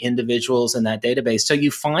 unvaccinated individuals in that database. So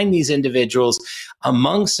you find these individuals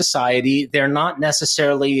among society. They're not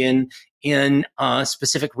necessarily in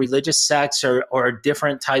specific religious sects or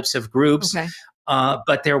different types of groups. Okay.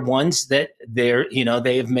 But they're ones that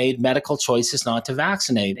they have made medical choices not to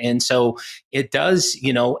vaccinate. And so it does,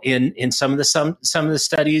 in some of the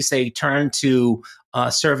studies, they turn to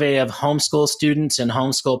a survey of homeschool students and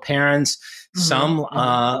homeschool parents. Some,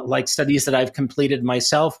 like studies that I've completed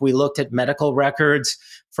myself, we looked at medical records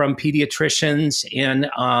from pediatricians in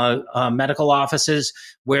medical offices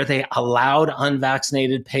where they allowed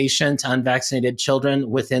unvaccinated patients, unvaccinated children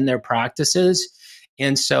within their practices.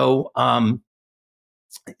 And so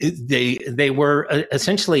they were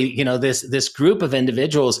essentially, this group of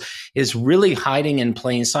individuals is really hiding in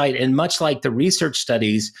plain sight. And much like the research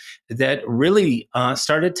studies that really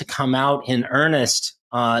started to come out in earnest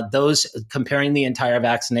those comparing the entire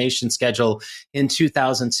vaccination schedule in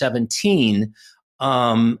 2017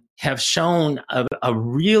 have shown a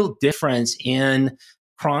real difference in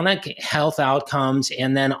chronic health outcomes,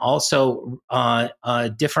 and then also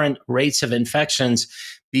different rates of infections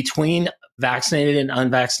between vaccinated and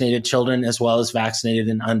unvaccinated children, as well as vaccinated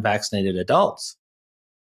and unvaccinated adults.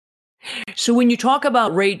 So when you talk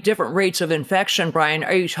about different rates of infection, Brian,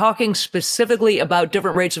 are you talking specifically about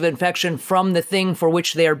different rates of infection from the thing for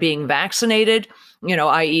which they are being vaccinated?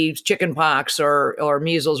 I.e. chickenpox or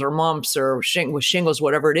measles or mumps or shingles,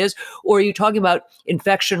 whatever it is? Or are you talking about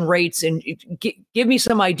infection rates? And give me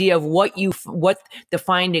some idea of what the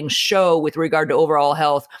findings show with regard to overall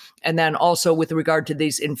health, and then also with regard to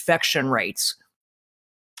these infection rates.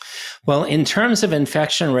 Well, in terms of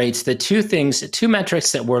infection rates, the two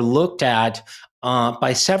metrics that were looked at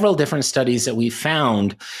by several different studies that we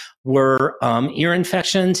found were ear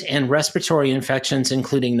infections and respiratory infections,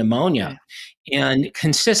 including pneumonia. And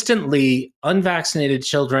consistently, unvaccinated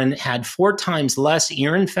children had 4 times less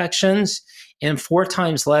ear infections and 4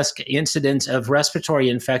 times less incidence of respiratory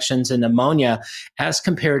infections and pneumonia as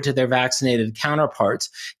compared to their vaccinated counterparts.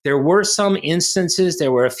 There were some instances,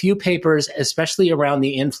 there were a few papers, especially around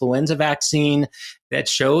the influenza vaccine, that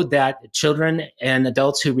showed that children and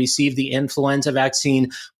adults who received the influenza vaccine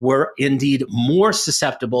were indeed more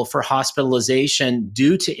susceptible for hospitalization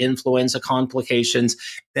due to influenza complications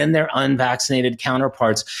than their unvaccinated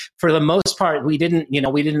counterparts. For the most part, we didn't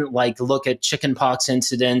like look at chickenpox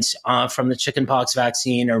incidents from the chickenpox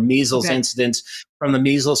vaccine or measles incidents from the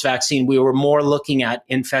measles vaccine. We were more looking at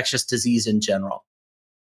infectious disease in general.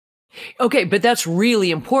 Okay, but that's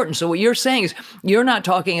really important. So what you're saying is you're not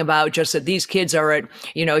talking about just that these kids are at,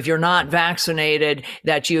 if you're not vaccinated,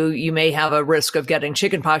 that you may have a risk of getting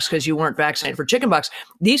chickenpox because you weren't vaccinated for chickenpox.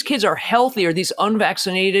 These kids are healthier. These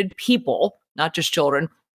unvaccinated people, not just children,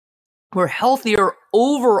 were healthier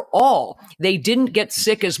overall. They didn't get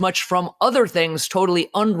sick as much from other things totally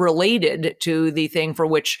unrelated to the thing for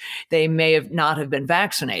which they may have not have been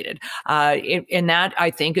vaccinated. And that, I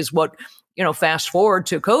think, is what, fast forward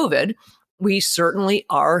to COVID, we certainly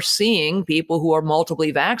are seeing people who are multiply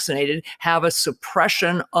vaccinated have a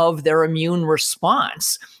suppression of their immune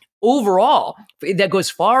response. Overall, that goes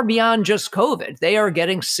far beyond just COVID. They are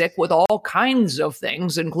getting sick with all kinds of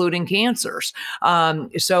things, including cancers.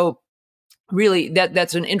 So really,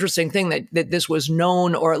 that's an interesting thing that this was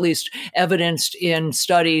known, or at least evidenced in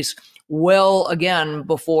studies well, again,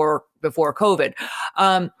 before COVID.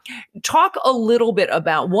 Talk a little bit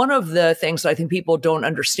about one of the things that I think people don't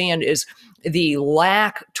understand is the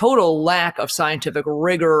total lack of scientific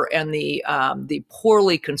rigor and the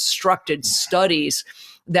poorly constructed studies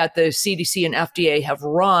that the CDC and FDA have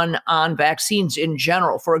run on vaccines in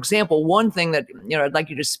general. For example, one thing that I'd like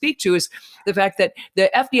you to speak to is the fact that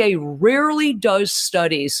the FDA rarely does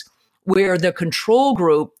studies where the control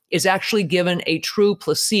group is actually given a true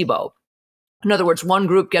placebo. In other words, one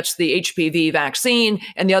group gets the HPV vaccine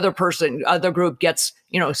and the other group gets,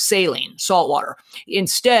 saline, salt water.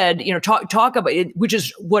 Instead, talk about it, which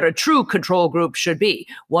is what a true control group should be.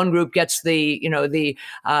 One group gets the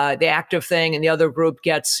active thing and the other group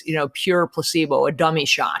gets, pure placebo, a dummy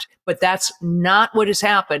shot. But that's not what has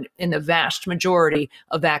happened in the vast majority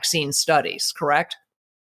of vaccine studies, correct?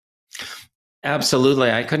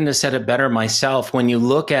 Absolutely. I couldn't have said it better myself. When you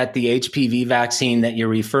look at the HPV vaccine that you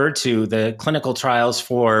referred to, the clinical trials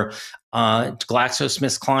for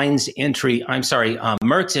GlaxoSmithKline's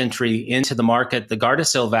Merck's entry into the market, the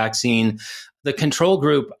Gardasil vaccine, the control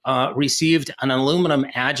group received an aluminum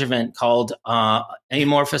adjuvant called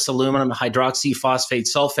amorphous aluminum hydroxyphosphate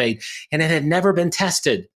sulfate, and it had never been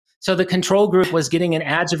tested. So the control group was getting an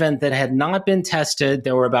adjuvant that had not been tested.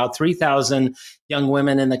 There were about 3,000 young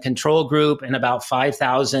women in the control group and about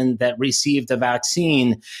 5,000 that received the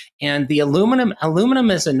vaccine. And the aluminum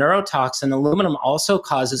is a neurotoxin. Aluminum also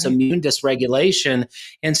causes immune dysregulation.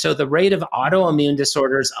 And so the rate of autoimmune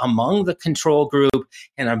disorders among the control group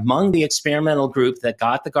and among the experimental group that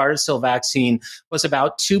got the Gardasil vaccine was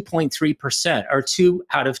about 2.3%, or 2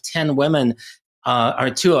 out of 10 women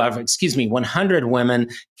 100 women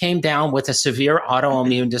came down with a severe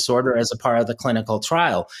autoimmune disorder as a part of the clinical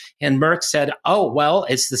trial. And Merck said, oh, well,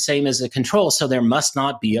 it's the same as the control, so there must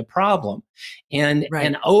not be a problem. And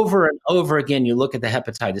over again, you look at the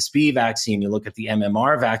hepatitis B vaccine, you look at the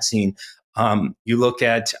MMR vaccine, you look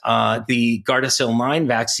at the Gardasil 9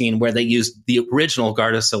 vaccine, where they used the original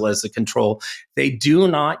Gardasil as the control. They do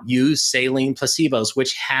not use saline placebos,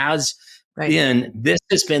 which has this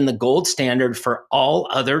has been the gold standard for all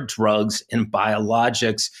other drugs and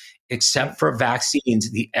biologics except for vaccines.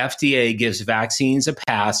 The FDA gives vaccines a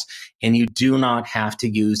pass, and you do not have to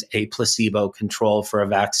use a placebo control for a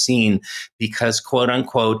vaccine because, quote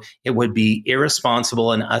unquote, it would be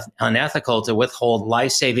irresponsible and unethical to withhold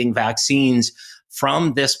life-saving vaccines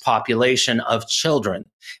from this population of children.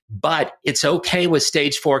 But it's okay with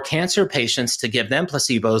stage 4 cancer patients to give them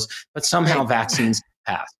placebos, but somehow vaccines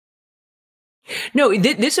pass. No,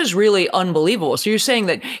 this is really unbelievable. So you're saying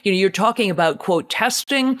that, you're talking about, quote,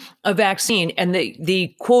 testing a vaccine, and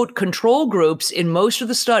the quote control groups in most of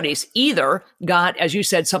the studies either got, as you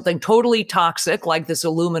said, something totally toxic like this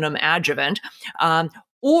aluminum adjuvant,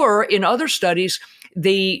 or in other studies,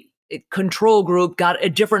 the control group got a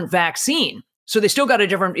different vaccine. So they still got a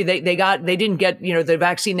different, they didn't get, the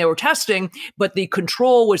vaccine they were testing, but the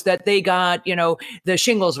control was that they got, the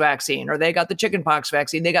shingles vaccine, or they got the chickenpox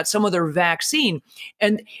vaccine. They got some other vaccine.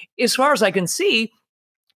 And as far as I can see,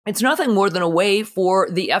 it's nothing more than a way for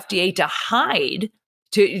the FDA to hide,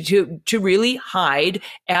 to really hide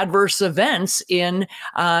adverse events in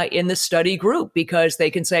the study group, because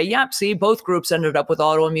they can say, yep, see, both groups ended up with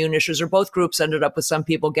autoimmune issues, or both groups ended up with some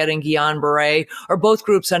people getting Guillain-Barré, or both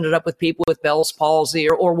groups ended up with people with Bell's palsy,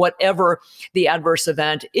 or whatever the adverse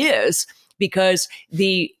event is, because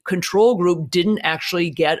the control group didn't actually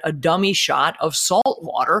get a dummy shot of salt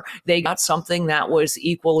water. They got something that was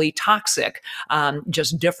equally toxic,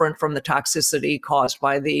 just different from the toxicity caused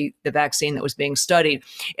by the vaccine that was being studied.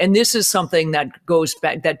 And this is something that goes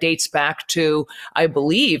back, that dates back to, I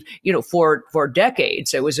believe, for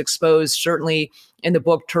decades. It was exposed certainly in the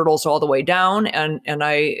book Turtles All the Way Down. And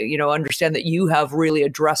I, understand that you have really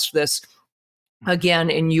addressed this again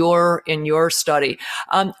in your study.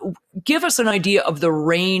 Give us an idea of the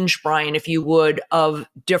range, Brian, if you would, of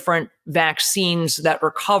different vaccines that were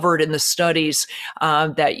covered in the studies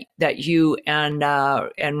that you and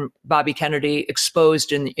Bobby Kennedy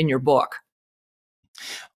exposed in your book.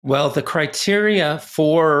 Well, the criteria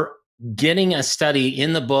for getting a study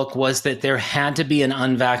in the book was that there had to be an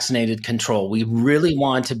unvaccinated control. We really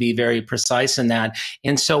want to be very precise in that.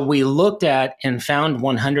 And so we looked at and found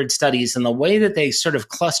 100 studies. And the way that they sort of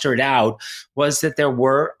clustered out was that there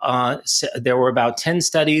were about 10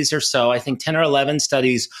 studies or so, I think 10 or 11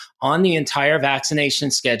 studies on the entire vaccination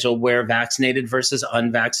schedule where vaccinated versus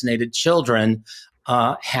unvaccinated children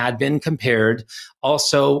had been compared.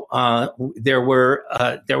 Also, there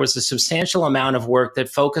was a substantial amount of work that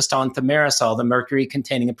focused on thimerosal, the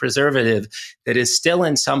mercury-containing preservative that is still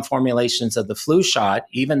in some formulations of the flu shot,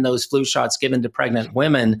 even those flu shots given to pregnant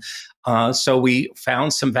women. So we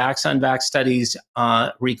found some vax-unvax studies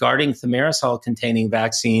regarding thimerosal-containing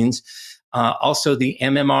vaccines. Also, the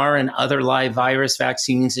MMR and other live virus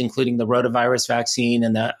vaccines, including the rotavirus vaccine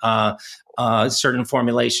and the certain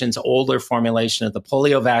formulations, older formulation of the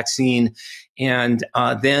polio vaccine, and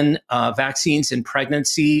then vaccines in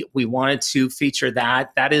pregnancy. We wanted to feature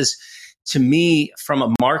that. That is, to me, from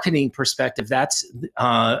a marketing perspective, that's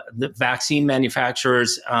the vaccine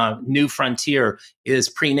manufacturers' new frontier is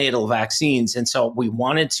prenatal vaccines. And so we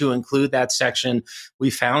wanted to include that section.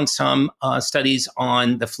 We found some studies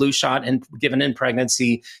on the flu shot given in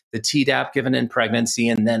pregnancy, the Tdap given in pregnancy,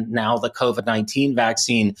 and then now the COVID-19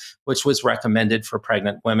 vaccine, which was recommended for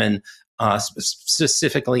pregnant women,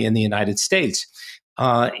 specifically in the United States.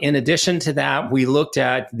 In addition to that, we looked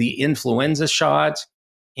at the influenza shot,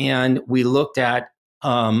 and we looked at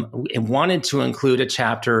and wanted to include a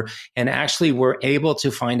chapter, and actually were able to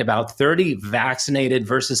find about 30 vaccinated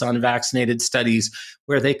versus unvaccinated studies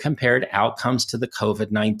where they compared outcomes to the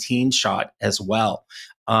COVID-19 shot as well.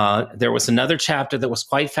 There was another chapter that was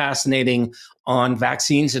quite fascinating on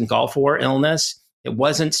vaccines and Gulf War illness. It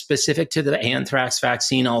wasn't specific to the anthrax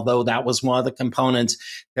vaccine, although that was one of the components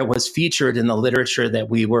that was featured in the literature that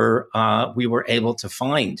we were able to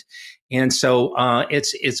find. And so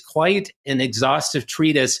it's quite an exhaustive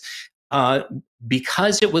treatise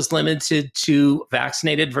because it was limited to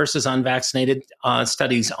vaccinated versus unvaccinated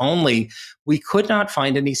studies only. We could not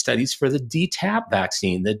find any studies for the DTaP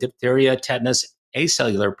vaccine, the diphtheria, tetanus,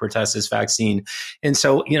 acellular pertussis vaccine. And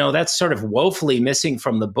so, that's sort of woefully missing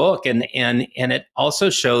from the book. And it also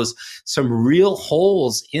shows some real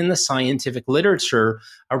holes in the scientific literature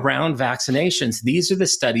around vaccinations. These are the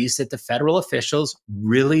studies that the federal officials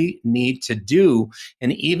really need to do.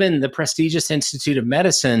 And even the prestigious Institute of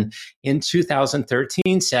Medicine in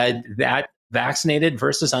 2013 said that vaccinated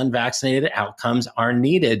versus unvaccinated outcomes are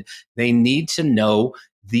needed. They need to know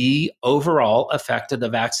the overall effect of the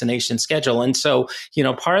vaccination schedule. And so,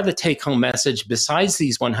 part of the take-home message, besides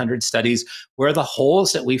these 100 studies, were the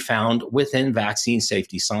holes that we found within vaccine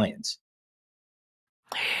safety science.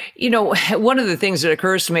 One of the things that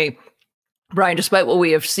occurs to me Brian, despite what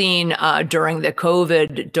we have seen during the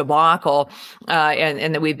COVID debacle,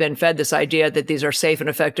 and that we've been fed this idea that these are safe and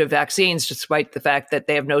effective vaccines, despite the fact that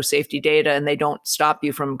they have no safety data and they don't stop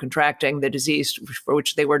you from contracting the disease for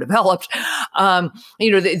which they were developed. A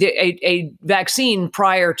vaccine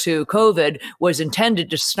prior to COVID was intended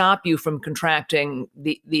to stop you from contracting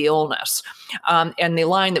the illness. And the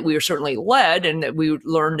line that we were certainly led and that we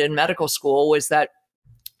learned in medical school was that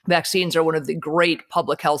vaccines are one of the great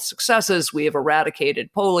public health successes. We have eradicated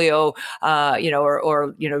polio,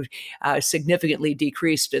 significantly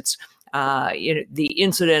decreased its the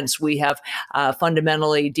incidence. We have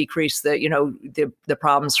fundamentally decreased the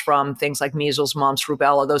problems from things like measles, mumps,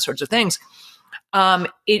 rubella, those sorts of things.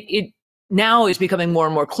 It now is becoming more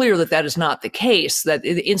and more clear that that is not the case, that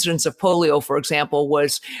the incidence of polio, for example,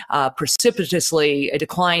 was precipitously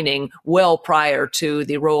declining well prior to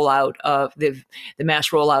the rollout of the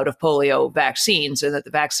mass rollout of polio vaccines, and that the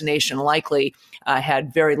vaccination likely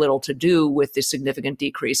had very little to do with the significant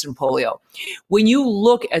decrease in polio. When you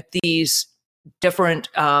look at these different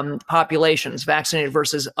populations, vaccinated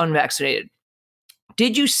versus unvaccinated,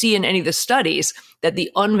 did you see in any of the studies that the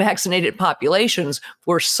unvaccinated populations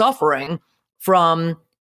were suffering from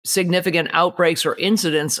significant outbreaks or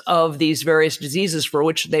incidents of these various diseases for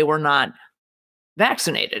which they were not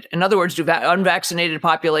vaccinated? In other words, do unvaccinated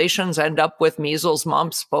populations end up with measles,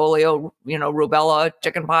 mumps, polio, rubella,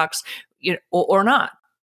 chickenpox, or not?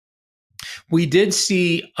 We did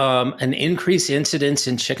see an increased incidence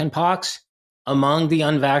in chickenpox among the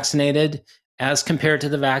unvaccinated as compared to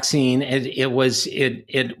the vaccine. It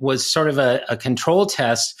was sort of a control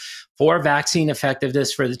test for vaccine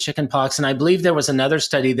effectiveness for the chickenpox. And I believe there was another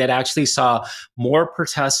study that actually saw more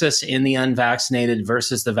pertussis in the unvaccinated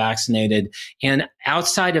versus the vaccinated. And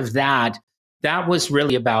outside of that, that was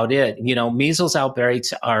really about it. Measles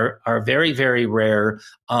outbreaks are very, very rare.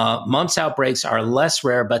 Mumps outbreaks are less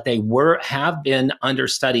rare, but they have been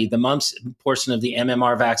understudied. The mumps portion of the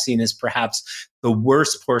MMR vaccine is perhaps the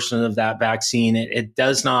worst portion of that vaccine. It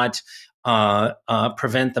does not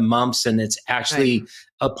prevent the mumps, and it's actually right.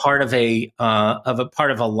 a part of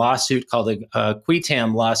a lawsuit called a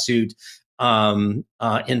Quitam lawsuit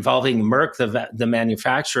involving Merck, the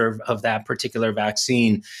manufacturer of that particular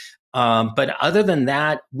vaccine. But other than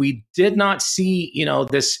that, we did not see,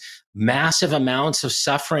 this massive amounts of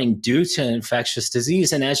suffering due to infectious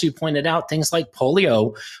disease. And as you pointed out, things like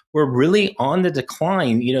polio were really on the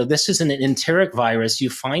decline. This is an enteric virus. You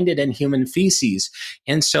find it in human feces.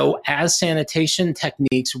 And so as sanitation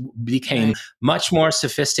techniques became much more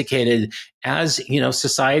sophisticated, as,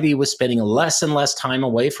 society was spending less and less time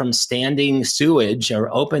away from standing sewage or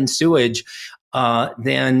open sewage,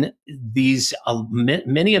 then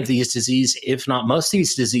many of these diseases, if not most of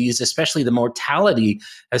these diseases, especially the mortality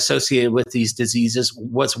associated with these diseases,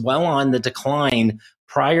 was well on the decline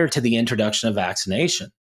prior to the introduction of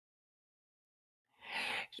vaccination.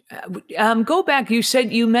 Go back.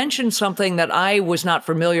 You mentioned something that I was not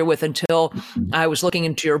familiar with until I was looking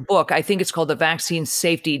into your book. I think it's called the Vaccine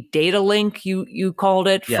Safety Data Link. You called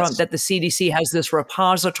it. Yes. That the CDC has this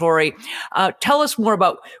repository. Tell us more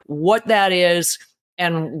about what that is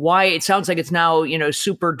and why it sounds like it's now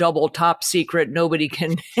super double top secret. Nobody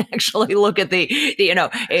can actually look at the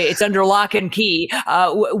it's under lock and key.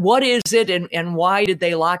 What is it, and why did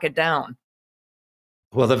they lock it down?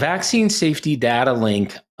 Well, the Vaccine Safety Data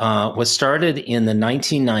Link was started in the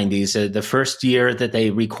 1990s. The first year that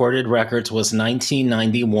they recorded records was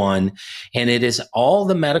 1991, and it is all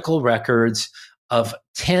the medical records of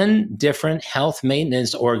 10 different health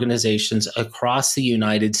maintenance organizations across the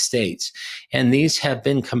United States. And these have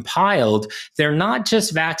been compiled. They're not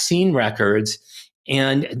just vaccine records.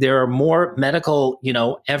 And there are more medical,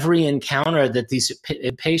 every encounter that these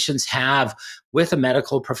patients have with a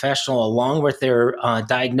medical professional, along with their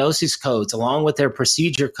diagnosis codes, along with their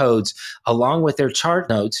procedure codes, along with their chart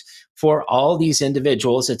notes for all these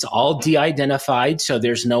individuals. It's all de-identified. So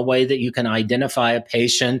there's no way that you can identify a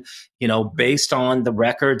patient, based on the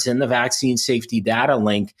records in the Vaccine Safety Data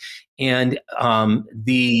Link. And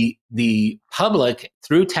the public,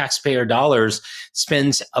 through taxpayer dollars,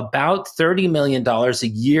 spends about $30 million a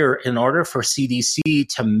year in order for CDC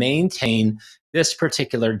to maintain this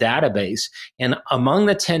particular database. And among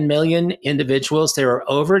the 10 million individuals, there are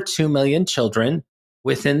over 2 million children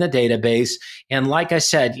within the database. And like I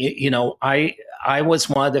said, I was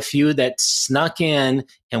one of the few that snuck in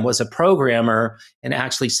and was a programmer and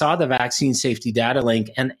actually saw the Vaccine Safety Data Link.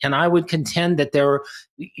 And I would contend that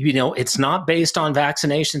it's not based on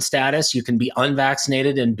vaccination status. You can be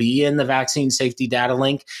unvaccinated and be in the Vaccine Safety Data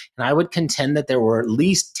Link. And I would contend that there were at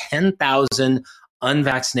least 10,000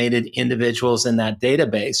 unvaccinated individuals in that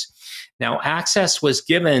database. Now,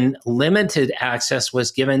 limited access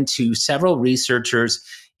was given to several researchers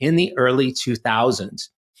in the early 2000s.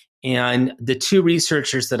 And the two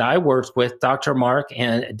researchers that I worked with, Dr. Mark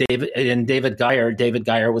and David Geyer, David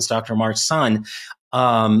Geyer was Dr. Mark's son,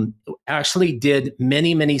 actually did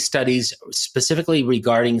many, many studies specifically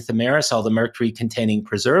regarding thimerosal, the mercury-containing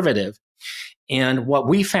preservative. And what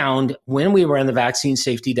we found when we were in the vaccine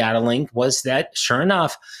safety data link was that, sure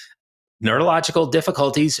enough, neurological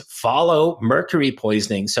difficulties follow mercury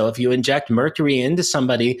poisoning. So if you inject mercury into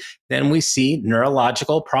somebody, then we see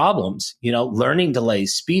neurological problems, learning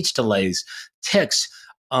delays, speech delays, tics,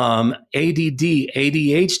 ADD,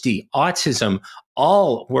 ADHD, autism,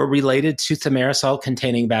 all were related to thimerosal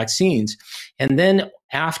containing vaccines. And then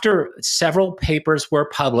after several papers were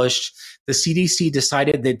published, the CDC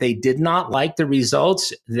decided that they did not like the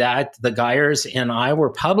results that the Geyers and I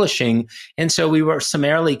were publishing. And so we were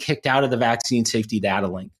summarily kicked out of the vaccine safety data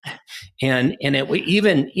link. And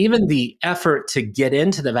even the effort to get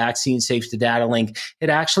into the vaccine safety data link, it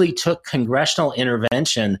actually took congressional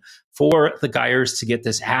intervention for the Geyers to get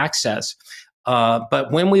this access.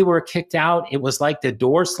 But when we were kicked out, it was like the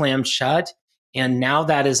door slammed shut. And now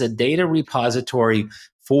that is a data repository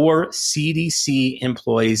for CDC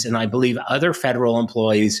employees and I believe other federal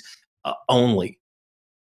employees only.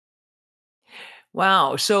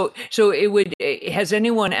 Wow. So it would, has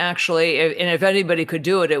anyone actually, and if anybody could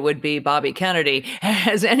do it, it would be Bobby Kennedy.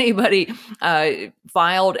 Has anybody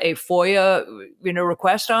filed a FOIA,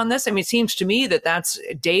 request on this? I mean, it seems to me that that's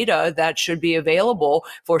data that should be available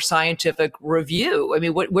for scientific review. I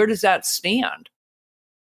mean, where does that stand?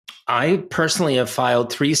 I personally have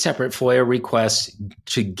filed 3 separate FOIA requests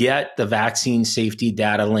to get the vaccine safety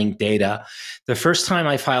data link data. The first time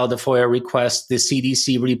I filed a FOIA request, the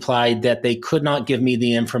CDC replied that they could not give me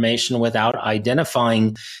the information without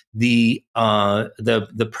identifying the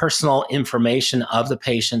personal information of the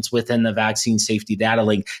patients within the vaccine safety data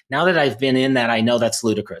link. Now that I've been in that, I know that's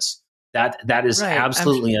ludicrous. That is right.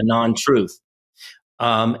 Absolutely a non-truth.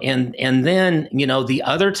 And then, the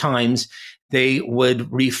other times, they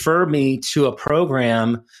would refer me to a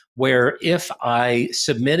program where if I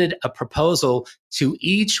submitted a proposal to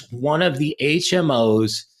each one of the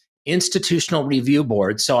HMO's institutional review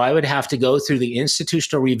boards, so I would have to go through the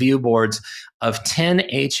institutional review boards of 10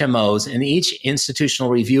 HMOs, and each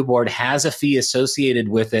institutional review board has a fee associated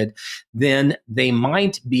with it, then they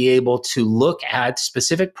might be able to look at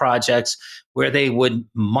specific projects where they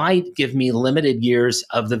might give me limited years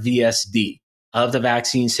of the VSD, of the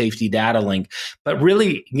vaccine safety data link. But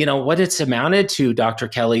really, what it's amounted to, Dr.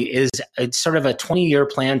 Kelly, is it's sort of a 20-year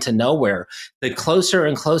plan to nowhere. The closer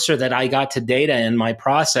and closer that I got to data in my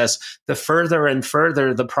process, the further and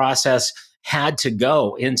further the process had to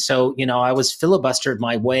go. And so, I was filibustered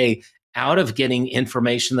my way out of getting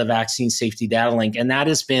information, the vaccine safety data link. And that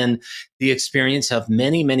has been the experience of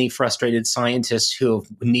many, many frustrated scientists who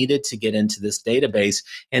have needed to get into this database,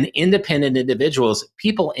 and independent individuals,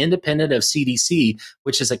 people independent of CDC,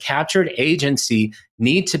 which is a captured agency,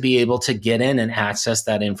 need to be able to get in and access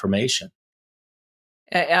that information.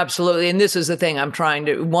 Absolutely. And this is the thing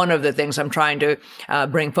one of the things I'm trying to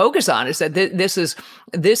bring focus on is that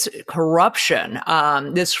this corruption,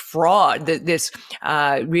 this fraud, this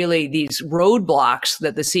really these roadblocks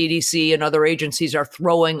that the CDC and other agencies are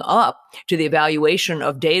throwing up to the evaluation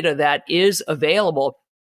of data that is available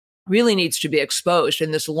really needs to be exposed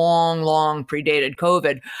in this long predated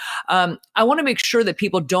COVID. I want to make sure that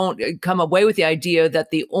people don't come away with the idea that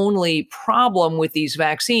the only problem with these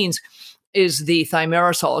vaccines is the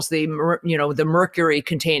thimerosols, the mercury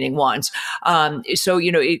containing ones.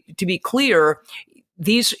 To be clear,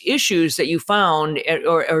 these issues that you found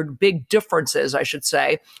are big differences, I should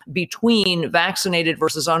say, between vaccinated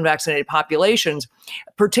versus unvaccinated populations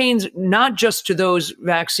pertains not just to those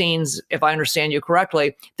vaccines, if I understand you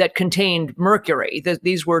correctly, that contained mercury.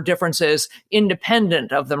 These were differences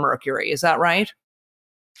independent of the mercury. Is that right?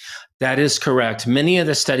 That is correct. Many of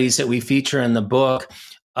the studies that we feature in the book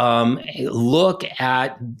look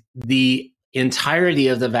at the entirety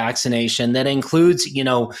of the vaccination that includes,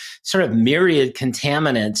 sort of myriad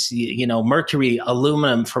contaminants, mercury,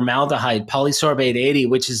 aluminum, formaldehyde, polysorbate 80,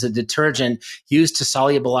 which is a detergent used to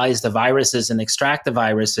solubilize the viruses and extract the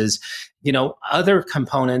viruses, other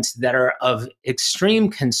components that are of extreme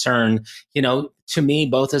concern, to me,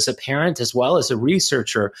 both as a parent as well as a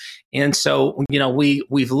researcher. And so,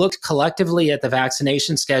 we've looked collectively at the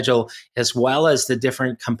vaccination schedule as well as the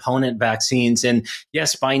different component vaccines. And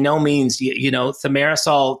yes, by no means,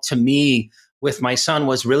 thimerosal to me with my son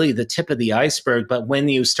was really the tip of the iceberg. But when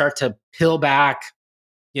you start to peel back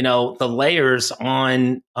the layers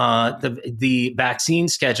on the vaccine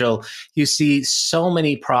schedule, you see so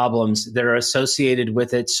many problems that are associated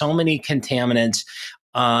with it, so many contaminants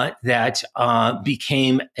that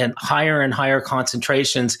became in higher and higher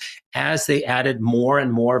concentrations as they added more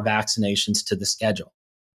and more vaccinations to the schedule.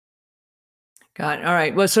 Got it. All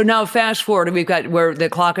right. Well, so now fast forward, we've got where the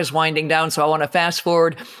clock is winding down. So I want to fast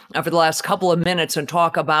forward for the last couple of minutes and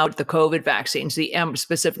talk about the COVID vaccines,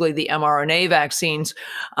 specifically the mRNA vaccines.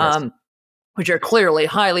 Yes. Which are clearly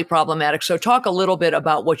highly problematic. So talk a little bit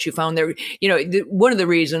about what you found there. One of the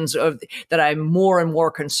reasons that I'm more and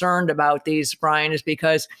more concerned about these, Brian, is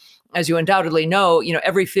because, as you undoubtedly know,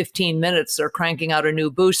 every 15 minutes they're cranking out a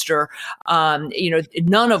new booster,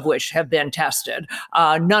 none of which have been tested,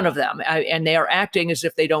 none of them. And they are acting as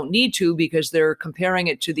if they don't need to because they're comparing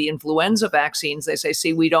it to the influenza vaccines. They say,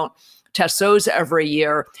 see, we don't test those every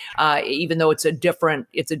year, even though it's a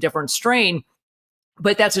different strain.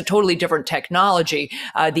 But that's a totally different technology.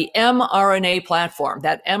 The mRNA platform,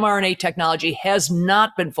 that mRNA technology has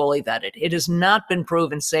not been fully vetted. It has not been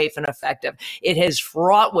proven safe and effective. It has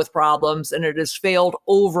fraught with problems and it has failed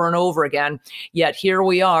over and over again. Yet here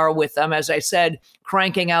we are with them, as I said,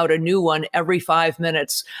 cranking out a new one every 5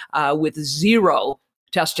 minutes with zero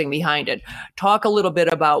testing behind it. Talk a little bit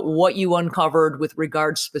about what you uncovered with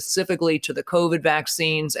regards specifically to the COVID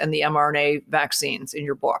vaccines and the mRNA vaccines in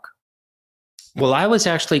your book. Well, I was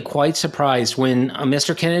actually quite surprised when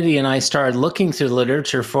Mr. Kennedy and I started looking through the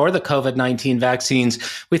literature for the COVID-19 vaccines.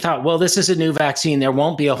 We thought, well, this is a new vaccine. There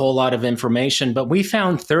won't be a whole lot of information, but we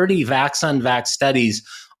found 30 vax-unvax studies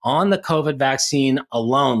on the COVID vaccine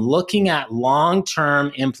alone, looking at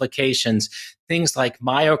long-term implications, things like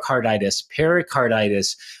myocarditis,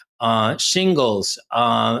 pericarditis, shingles,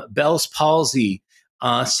 Bell's palsy,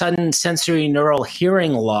 sudden sensory neural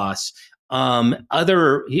hearing loss,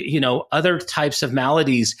 other types of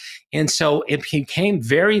maladies. And so it became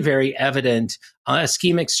very, very evident,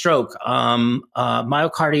 ischemic stroke,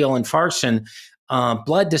 myocardial infarction,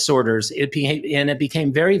 blood disorders. It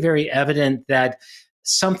became very, very evident that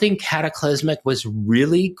something cataclysmic was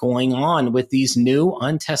really going on with these new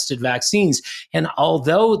untested vaccines. And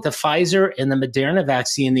although the Pfizer and the Moderna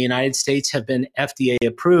vaccine in the United States have been FDA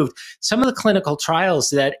approved, some of the clinical trials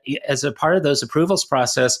that, as a part of those approvals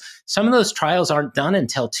process, some of those trials aren't done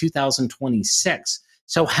until 2026.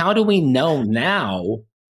 So how do we know now,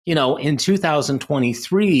 in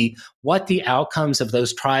 2023, what the outcomes of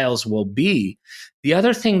those trials will be? The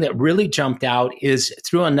other thing that really jumped out is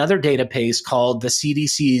through another database called the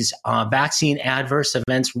CDC's Vaccine Adverse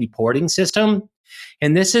Events Reporting System.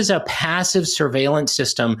 And this is a passive surveillance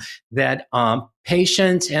system that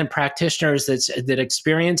patients and practitioners that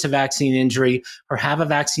experience a vaccine injury or have a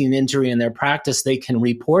vaccine injury in their practice, they can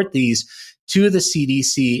report these to the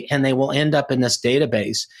CDC and they will end up in this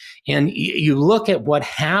database. And you look at what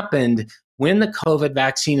happened when the COVID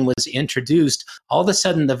vaccine was introduced, all of a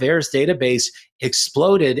sudden the VAERS database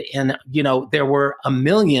exploded, and there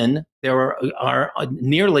are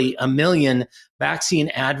nearly a million vaccine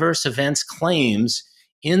adverse events claims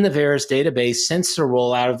in the VAERS database since the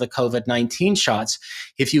rollout of the COVID-19 shots.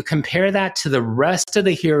 If you compare that to the rest of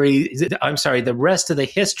the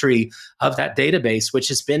history of that database, which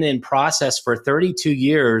has been in process for 32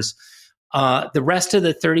 years, the rest of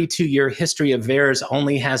the 32-year history of VAERS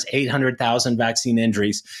only has 800,000 vaccine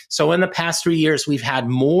injuries. So in the past 3 years, we've had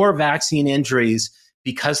more vaccine injuries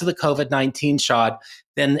because of the COVID-19 shot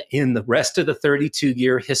than in the rest of the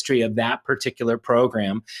 32-year history of that particular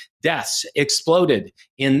program. Deaths exploded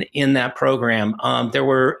in that program. There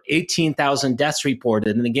were 18,000 deaths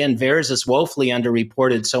reported. And again, VAERS is woefully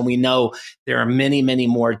underreported, so we know there are many, many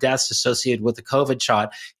more deaths associated with the COVID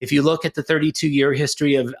shot. If you look at the 32-year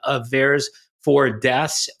history of VAERS for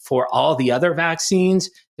deaths for all the other vaccines,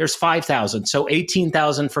 there's 5,000. So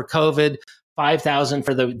 18,000 for COVID, 5,000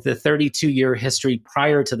 for the 32-year history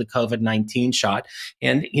prior to the COVID-19 shot.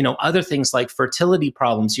 And, other things like fertility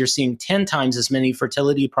problems, you're seeing 10 times as many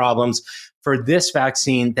fertility problems for this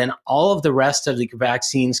vaccine than all of the rest of the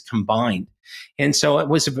vaccines combined. And so it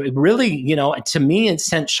was really, to me, it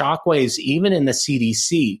sent shockwaves even in the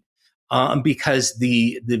CDC. Because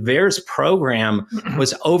the VAERS program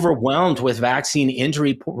was overwhelmed with vaccine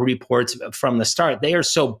injury reports from the start. They are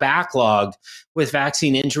so backlogged with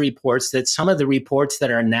vaccine injury reports that some of the reports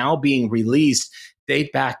that are now being released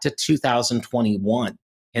date back to 2021.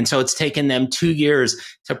 And so it's taken them 2 years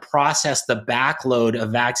to process the backload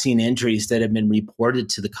of vaccine injuries that have been reported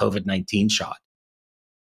to the COVID-19 shot.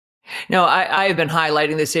 No, I've been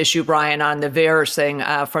highlighting this issue, Brian, on the VAERS thing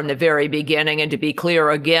from the very beginning. And to be clear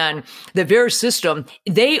again, the VAERS system,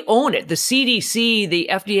 they own it. The CDC, the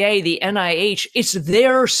FDA, the NIH, it's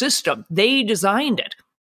their system. They designed it.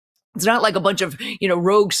 It's not like a bunch of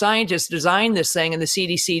rogue scientists designed this thing and the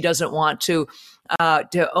CDC doesn't want to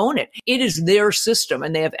own it. It is their system,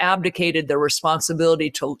 and they have abdicated their responsibility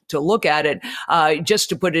to look at it. Just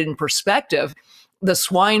to put it in perspective, the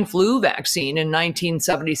swine flu vaccine in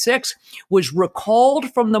 1976 was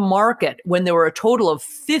recalled from the market when there were a total of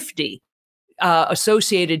 50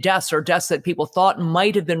 associated deaths, or deaths that people thought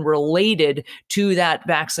might have been related to that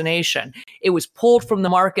vaccination. It was pulled from the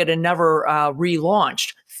market and never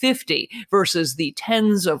relaunched. 50 versus the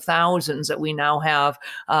tens of thousands that we now have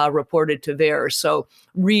reported to VAERS. So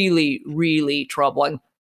really, really troubling.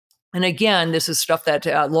 And again, this is stuff that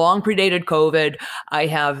long predated COVID. I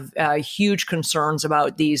have huge concerns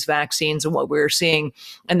about these vaccines and what we're seeing,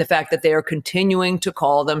 and the fact that they are continuing to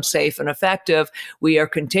call them safe and effective. We are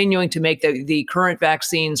continuing to make the current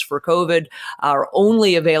vaccines for COVID are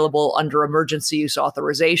only available under emergency use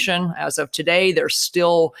authorization. As of today, there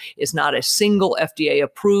still is not a single FDA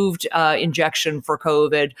approved injection for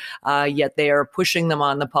COVID, yet they are pushing them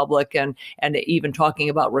on the public and even talking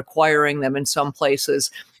about requiring them in some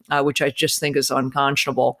places. Which I just think is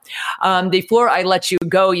unconscionable. Before I let you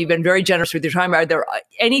go, you've been very generous with your time. Are there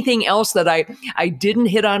anything else that I didn't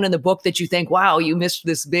hit on in the book that you think, wow, you missed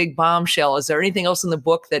this big bombshell? Is there anything else in the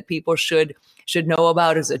book that people should know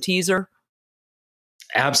about as a teaser?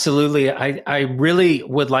 Absolutely. I really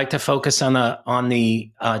would like to focus on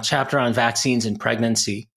the chapter on vaccines and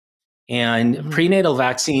pregnancy. And prenatal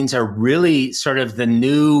vaccines are really sort of the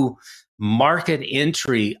new market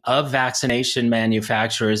entry of vaccination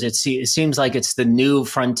manufacturers. It seems like it's the new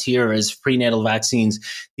frontier as prenatal vaccines.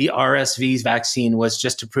 The RSV vaccine was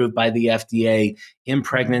just approved by the FDA in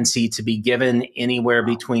pregnancy to be given anywhere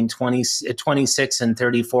between 26 and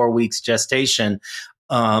 34 weeks gestation.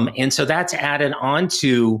 And so that's added on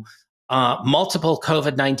to multiple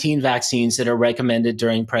COVID-19 vaccines that are recommended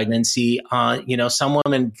during pregnancy. Some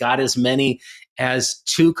women got as many as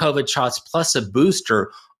 2 COVID shots plus a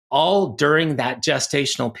booster, all during that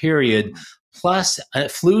gestational period, plus a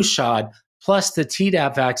flu shot, plus the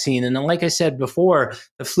Tdap vaccine. And then, like I said before,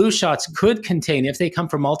 the flu shots could contain, if they come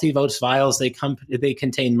from multi-dose vials, they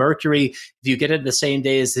contain mercury. If you get it the same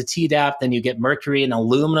day as the Tdap, then you get mercury and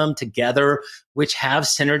aluminum together, which have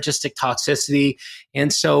synergistic toxicity.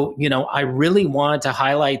 And so, I really wanted to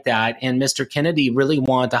highlight that. And Mr. Kennedy really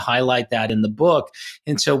wanted to highlight that in the book.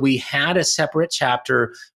 And so we had a separate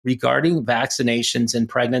chapter regarding vaccinations and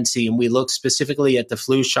pregnancy. And we looked specifically at the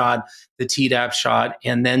flu shot, the Tdap shot,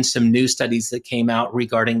 and then some new studies that came out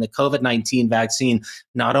regarding the COVID-19 vaccine,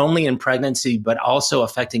 not only in pregnancy, but also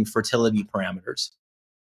affecting fertility parameters.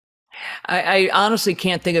 I honestly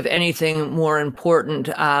can't think of anything more important,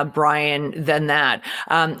 Brian, than that.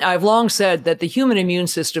 I've long said that the human immune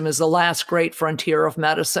system is the last great frontier of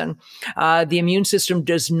medicine. The immune system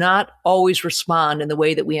does not always respond in the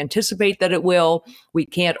way that we anticipate that it will. We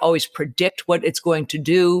can't always predict what it's going to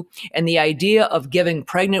do. And the idea of giving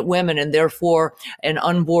pregnant women, and therefore an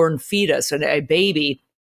unborn fetus and a baby,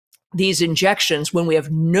 these injections when we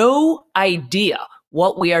have no idea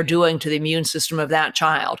what we are doing to the immune system of that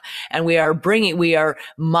child. And we are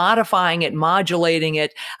modifying it, modulating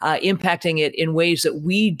it, impacting it in ways that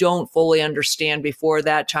we don't fully understand before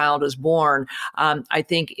that child is born, I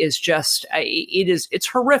think is just, it's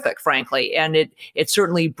horrific, frankly. And it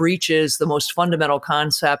certainly breaches the most fundamental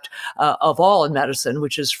concept of all in medicine,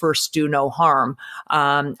 which is first do no harm.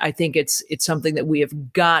 I think it's something that we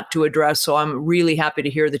have got to address. So I'm really happy to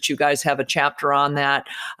hear that you guys have a chapter on that.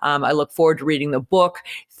 I look forward to reading the book.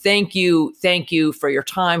 Thank you for your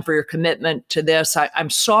time, for your commitment to this.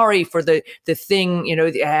 I'm sorry for the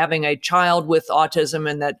thing, having a child with autism,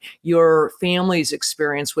 and that your family's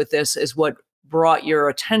experience with this is what brought your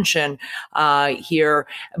attention here.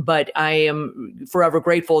 But I am forever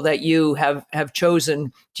grateful that you have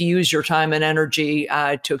chosen to use your time and energy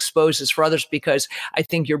to expose this for others, because I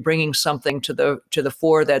think you're bringing something to the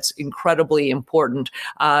fore that's incredibly important.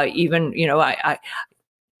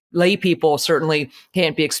 Lay people certainly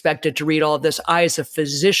can't be expected to read all of this. I, as a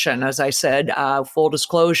physician, as I said, full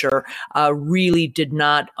disclosure, really did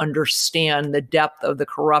not understand the depth of the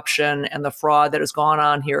corruption and the fraud that has gone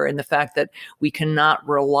on here, and the fact that we cannot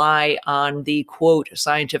rely on the, quote,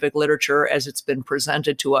 scientific literature as it's been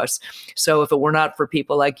presented to us. So if it were not for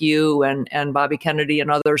people like you and Bobby Kennedy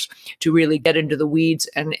and others to really get into the weeds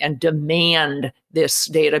and demand this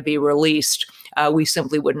data be released, we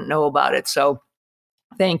simply wouldn't know about it. So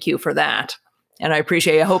thank you for that. And I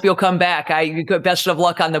appreciate it. I hope you'll come back. Best of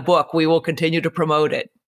luck on the book. We will continue to promote it.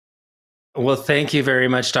 Well, thank you very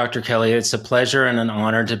much, Dr. Kelly. It's a pleasure and an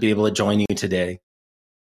honor to be able to join you today.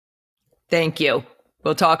 Thank you.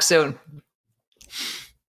 We'll talk soon.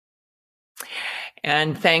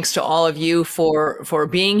 And thanks to all of you for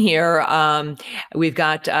being here. We've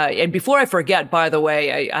got, and before I forget, by the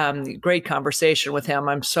way, great conversation with him.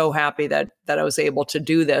 I'm so happy that I was able to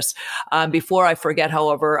do this. Before I forget,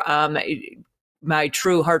 however, my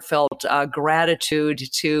true heartfelt gratitude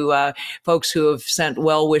to folks who have sent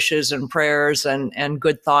well wishes and prayers and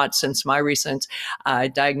good thoughts since my recent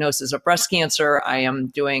diagnosis of breast cancer. I am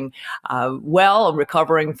doing well. I'm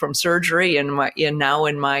recovering from surgery and now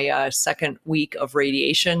in my second week of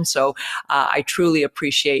radiation. So I truly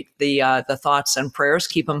appreciate the thoughts and prayers.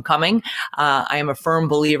 Keep them coming. I am a firm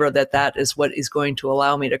believer that is what is going to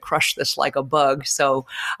allow me to crush this like a bug. So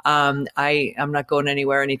I'm not going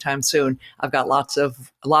anywhere anytime soon. I've got lots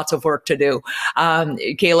of work to do.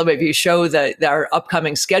 Caleb, if you show our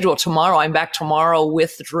upcoming schedule tomorrow, I'm back tomorrow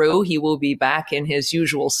with Drew. He will be back in his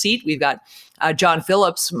usual seat. We've got John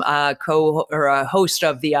Phillips, host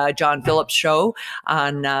of the John Phillips Show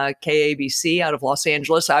on KABC out of Los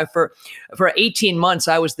Angeles. For 18 months,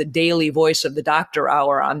 I was the daily voice of the Doctor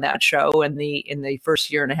Hour on that show in the first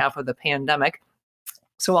year and a half of the pandemic.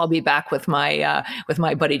 So I'll be back with my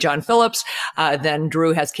buddy John Phillips. Then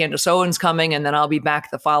Drew has Candace Owens coming, and then I'll be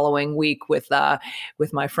back the following week with my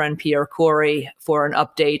friend Pierre Corey for an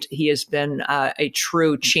update. He has been a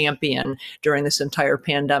true champion during this entire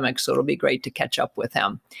pandemic, so it'll be great to catch up with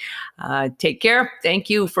him. Take care. Thank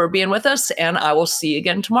you for being with us, and I will see you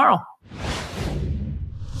again tomorrow.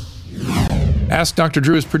 Ask Dr.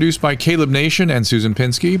 Drew is produced by Caleb Nation and Susan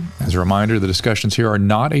Pinsky. As a reminder, the discussions here are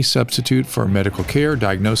not a substitute for medical care,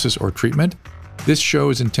 diagnosis, or treatment. This show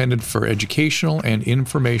is intended for educational and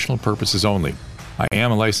informational purposes only. I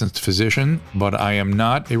am a licensed physician, but I am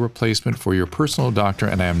not a replacement for your personal doctor,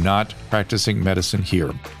 and I am not practicing medicine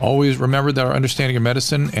here. Always remember that our understanding of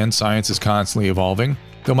medicine and science is constantly evolving.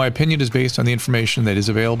 Though my opinion is based on the information that is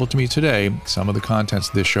available to me today, some of the contents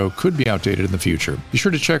of this show could be outdated in the future. Be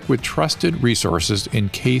sure to check with trusted resources in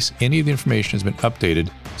case any of the information has been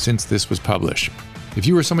updated since this was published. If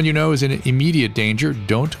you or someone you know is in immediate danger,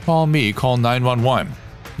 don't call me, call 911.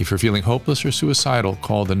 If you're feeling hopeless or suicidal,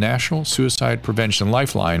 call the National Suicide Prevention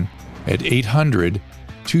Lifeline at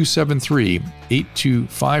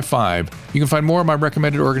 800-273-8255. You can find more of my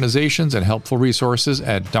recommended organizations and helpful resources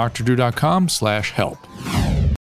at drdrew.com/help.